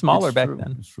was so much smaller back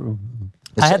then. It's true.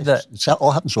 It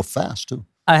all happened so fast, too.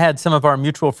 I had some of our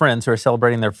mutual friends who are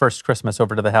celebrating their first Christmas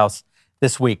over to the house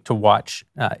this week to watch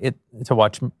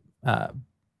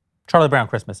Charlie Brown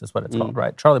Christmas is what it's called,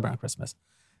 right? Charlie Brown Christmas.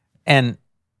 And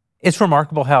it's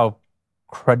remarkable how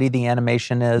cruddy the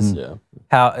animation is. Yeah.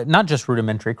 How, not just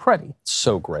rudimentary, cruddy.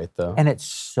 So great, though. And it's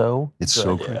so It's good.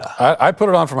 so great. I put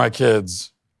it on for my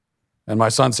kids, and my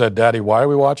son said, "Daddy, why are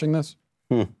we watching this?"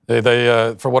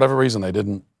 They for whatever reason, they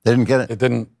didn't. They didn't get it. It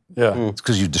didn't. Yeah, It's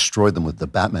because you destroyed them with the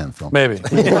Batman film. maybe.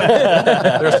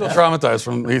 They're still traumatized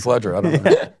from Heath Ledger. I don't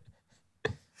know.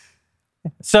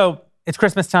 So it's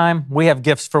Christmas time. We have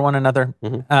gifts for one another.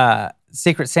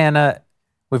 Secret Santa,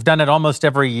 we've done it almost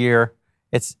every year.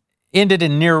 It's ended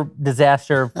in near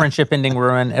disaster, friendship ending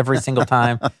ruin every single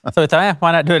time. So it's,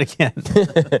 why not do it again?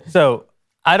 So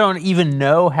I don't even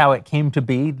know how it came to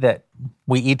be that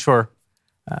we each were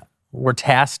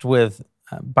tasked with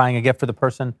buying a gift for the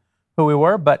person who we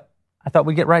were, but I thought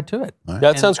we'd get right to it.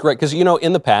 That sounds great, because,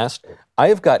 in the past, I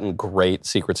have gotten great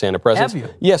Secret Santa presents. Have you?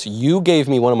 Yes, you gave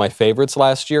me one of my favorites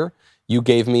last year. You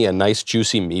gave me a nice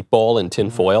juicy meatball in tin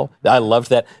foil. I loved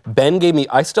that. Ben gave me,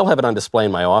 I still have it on display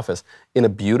in my office, in a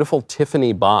beautiful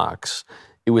Tiffany box.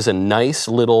 It was a nice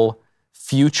little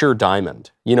future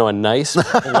diamond. A nice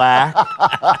black,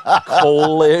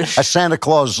 coalish. A Santa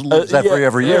Claus lives that for you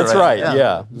every year. That's right,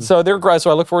 yeah. So they're great, so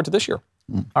I look forward to this year.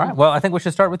 All right. Well, I think we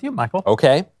should start with you, Michael.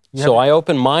 Okay. So I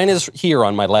open, mine is here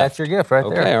on my left. That's your gift right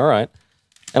there. Okay, all right.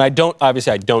 And I don't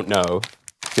know,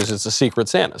 because it's a Secret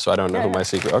Santa, so I don't know who my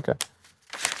secret, okay.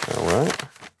 All right.